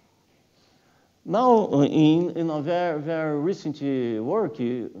this. Now, in a very, very recent work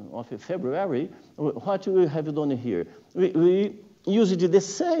of February, what we have done here, we used the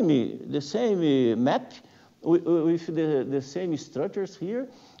same map with the same structures here,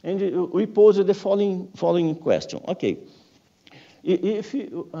 and we posed the following question. Okay, if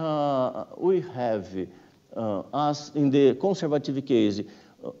we have, as in the conservative case,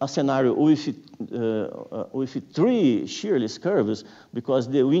 a scenario with three shearless curves, because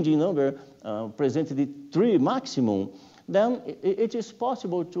the winding number presented the 3 maximum, then it is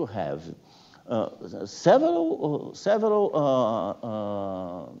possible to have several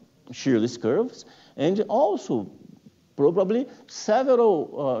shearless curves, and also probably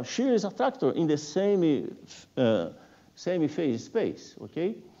several shearless attractors in the same phase space.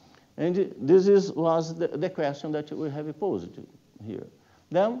 Okay, and this was the question that we have posed here.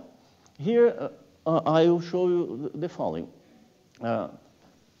 Then, here I will show you the following.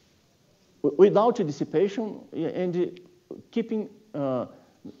 Without dissipation and keeping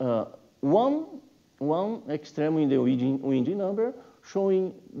one extreme in the winding number,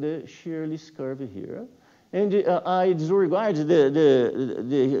 showing the shearless curve here. And I disregard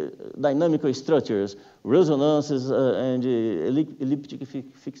the dynamical structures, resonances, and elliptic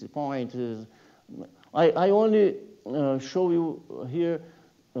fixed points. I only show you here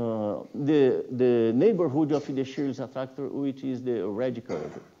the neighborhood of the shearless attractor, which is the red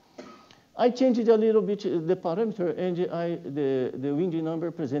curve. I changed a little bit the parameter, and the winding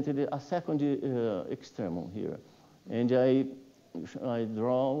number presented a second extremum here. And I have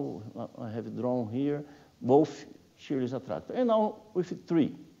drawn here both shearless attractor. And now with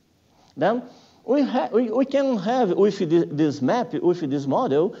 3. Then we can have, with this map, with this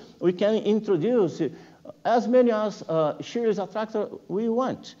model, we can introduce as many as shearless attractor we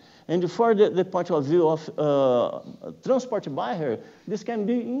want. And for the point of view of transport barrier, this can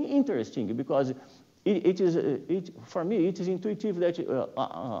be interesting, because for me, it is intuitive that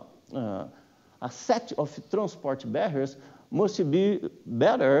a set of transport barriers must be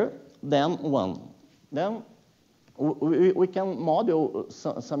better than one. Then we can model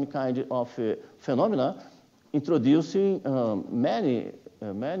some kind of phenomena introducing many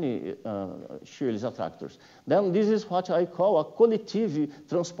shearless attractors. Then this is what I call a collective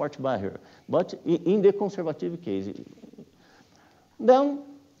transport barrier, but in the conservative case. Then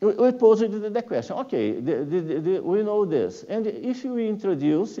we posed the question, okay, we know this, and if we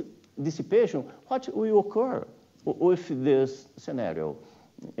introduce dissipation, what will occur with this scenario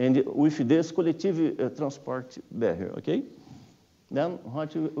and with this collective transport barrier, okay? Then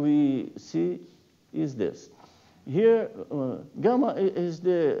what we see is this. Here, gamma is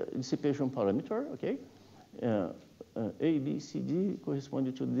the dissipation parameter, okay? A, B, C, D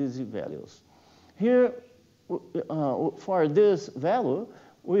correspond to these values. Here, for this value,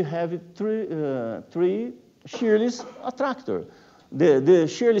 we have three shearless attractor. The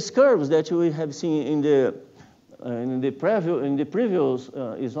shearless curves that we have seen in the previous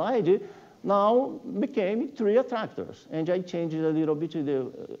slide now became 3 attractors. And I changed a little bit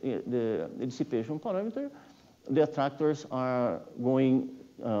the dissipation parameter. The attractors are going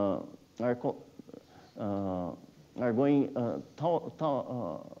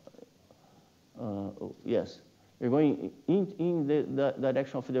yes, they're going in the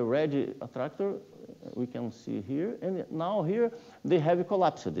direction of the red attractor. We can see here, and now here they have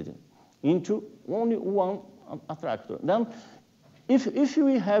collapsed it into only one attractor. Then, if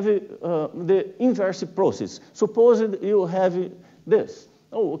we have the inverse process, suppose you have this.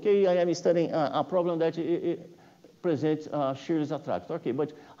 Oh, okay, I am studying a problem that it presents a shearless attractor. Okay,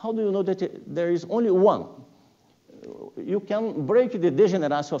 but how do you know that there is only one? You can break the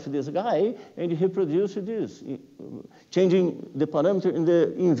degeneracy of this guy and reproduce this, changing the parameter in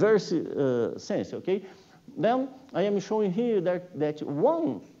the inverse sense, okay? Then I am showing here that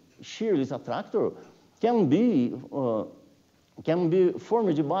one shearless attractor can be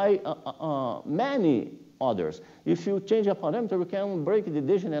formed by many others. If you change a parameter, you can break the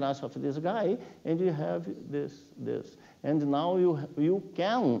degeneracy of this guy, and you have this. And now you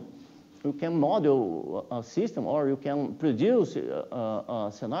can model a system, or you can produce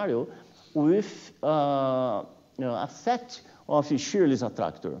a scenario with a set of shearless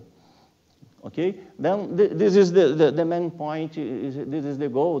attractor. Okay, then this is the main point. This is the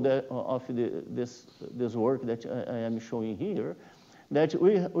goal of this work that I am showing here, that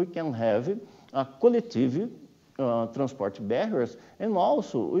we can have a collective transport barriers, and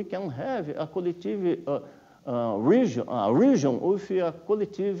also we can have a collective region with a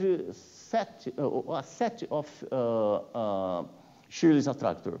collective set, a set of shearless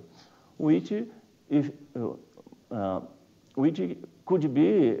attractor, which could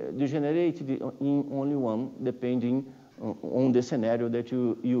be degenerated in only one, depending on the scenario that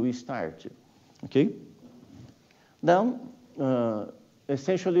you start. Okay. Then,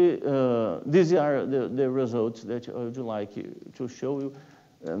 essentially, these are the results that I would like to show you.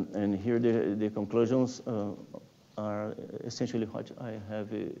 And here the conclusions are essentially what I have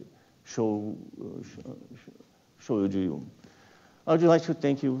showed to you. I would like to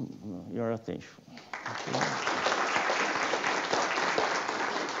thank you your attention.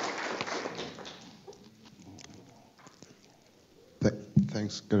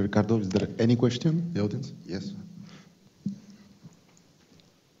 Thanks, Ricardo. Is there any question, the audience? Yes.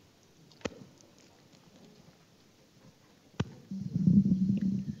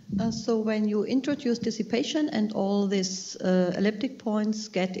 So when you introduce dissipation and all these elliptic points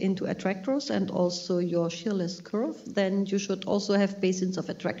get into attractors and also your shearless curve, then you should also have basins of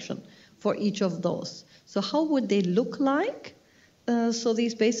attraction for each of those. So how would they look like? So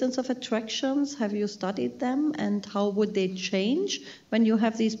these basins of attractions, have you studied them, and how would they change when you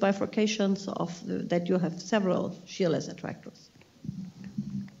have these bifurcations that you have several shearless attractors?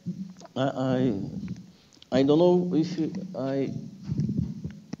 I don't know if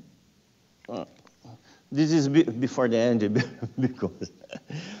this is before the end, because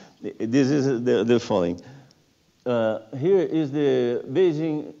this is the following. Here is the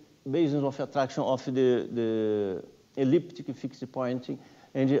basins of attraction of the elliptic fixed point,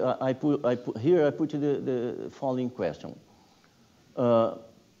 and I put the following question.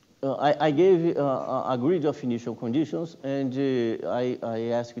 I gave a grid of initial conditions, and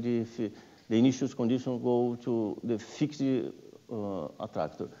I asked if the initial conditions go to the fixed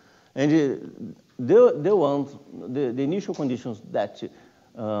attractor. And the initial conditions that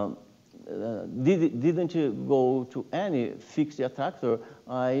didn't go to any fixed attractor,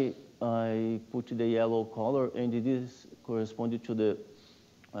 I put the yellow color, and this corresponded to the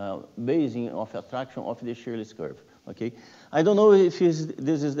basin of attraction of the shearless curve. Okay, I don't know if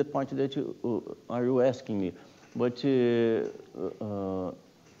this is the point that you are asking me, but the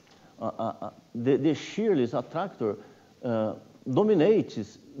shearless attractor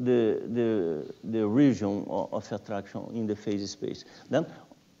dominates the region of attraction in the phase space. Then,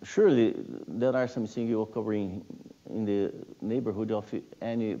 surely there are some things occurring in the neighborhood of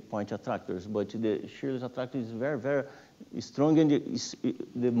any point attractors, but the shearless attractor is very, very strong, and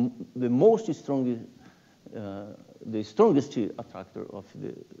the strongest attractor of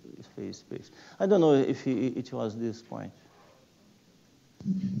the phase space. I don't know if it was this point.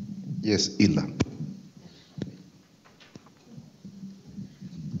 Yes, Illa.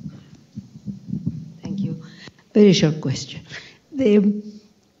 Very short question.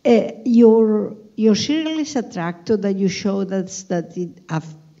 Your shearless attractor that you show that it have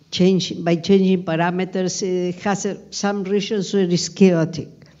changed by changing parameters, it has some regions where it's chaotic.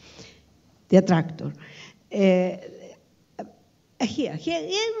 The attractor. Here,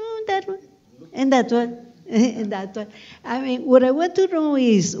 that one, and that one, That one. I mean, what I want to know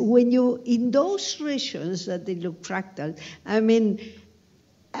is when you, in those regions that they look fractal, I mean,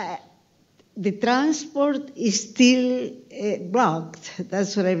 the transport is still blocked.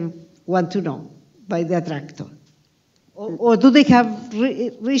 That's what I want to know by the attractor. Or do they have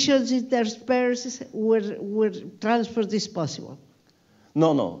regions interspersed where transport is possible?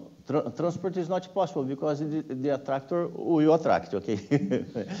 No. Transport is not possible because the attractor will attract, okay?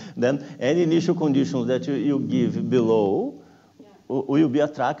 Then any initial conditions that you give below will be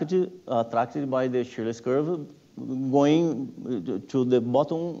attracted by the shearless curve going to the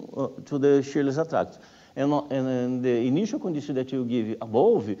bottom, to the shearless attractor. And the initial condition that you give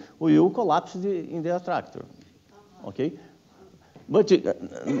above will collapse in the attractor, okay? But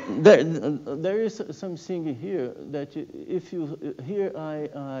there is something here that if you, here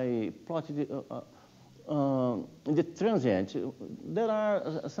I plotted the transient. There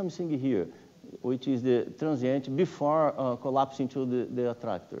are something here, which is the transient before collapsing to the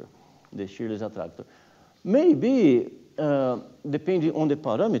attractor, the shearless attractor. Maybe, depending on the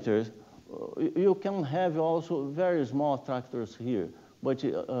parameters, you can have also very small attractors here, but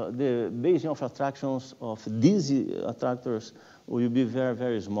the Bayesian of attractions of these attractors will be very,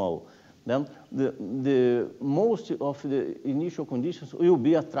 very small. Then the most of the initial conditions will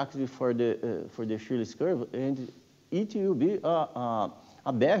be attracted for the shearless curve, and it will be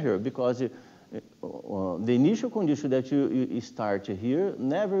a barrier because the initial condition that you start here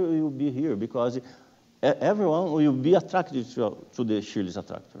never will be here because everyone will be attracted to the shearless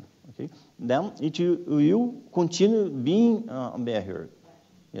attractor. Okay, then it will continue being a barrier.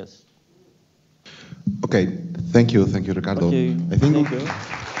 Yes. Okay, thank you, Ricardo. Okay.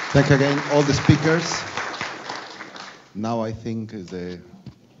 Thank you again all the speakers. Now I think is the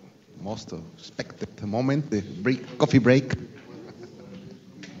most expected moment, the coffee break.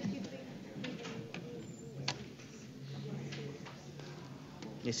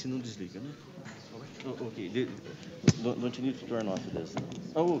 Esse não desliga, né? Oh, okay. Don't you need to turn off this?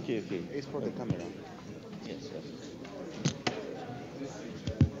 Oh, okay. It's for the camera. Yes.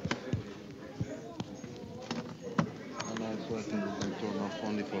 It's working. We can turn off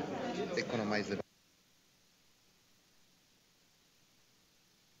only for economize the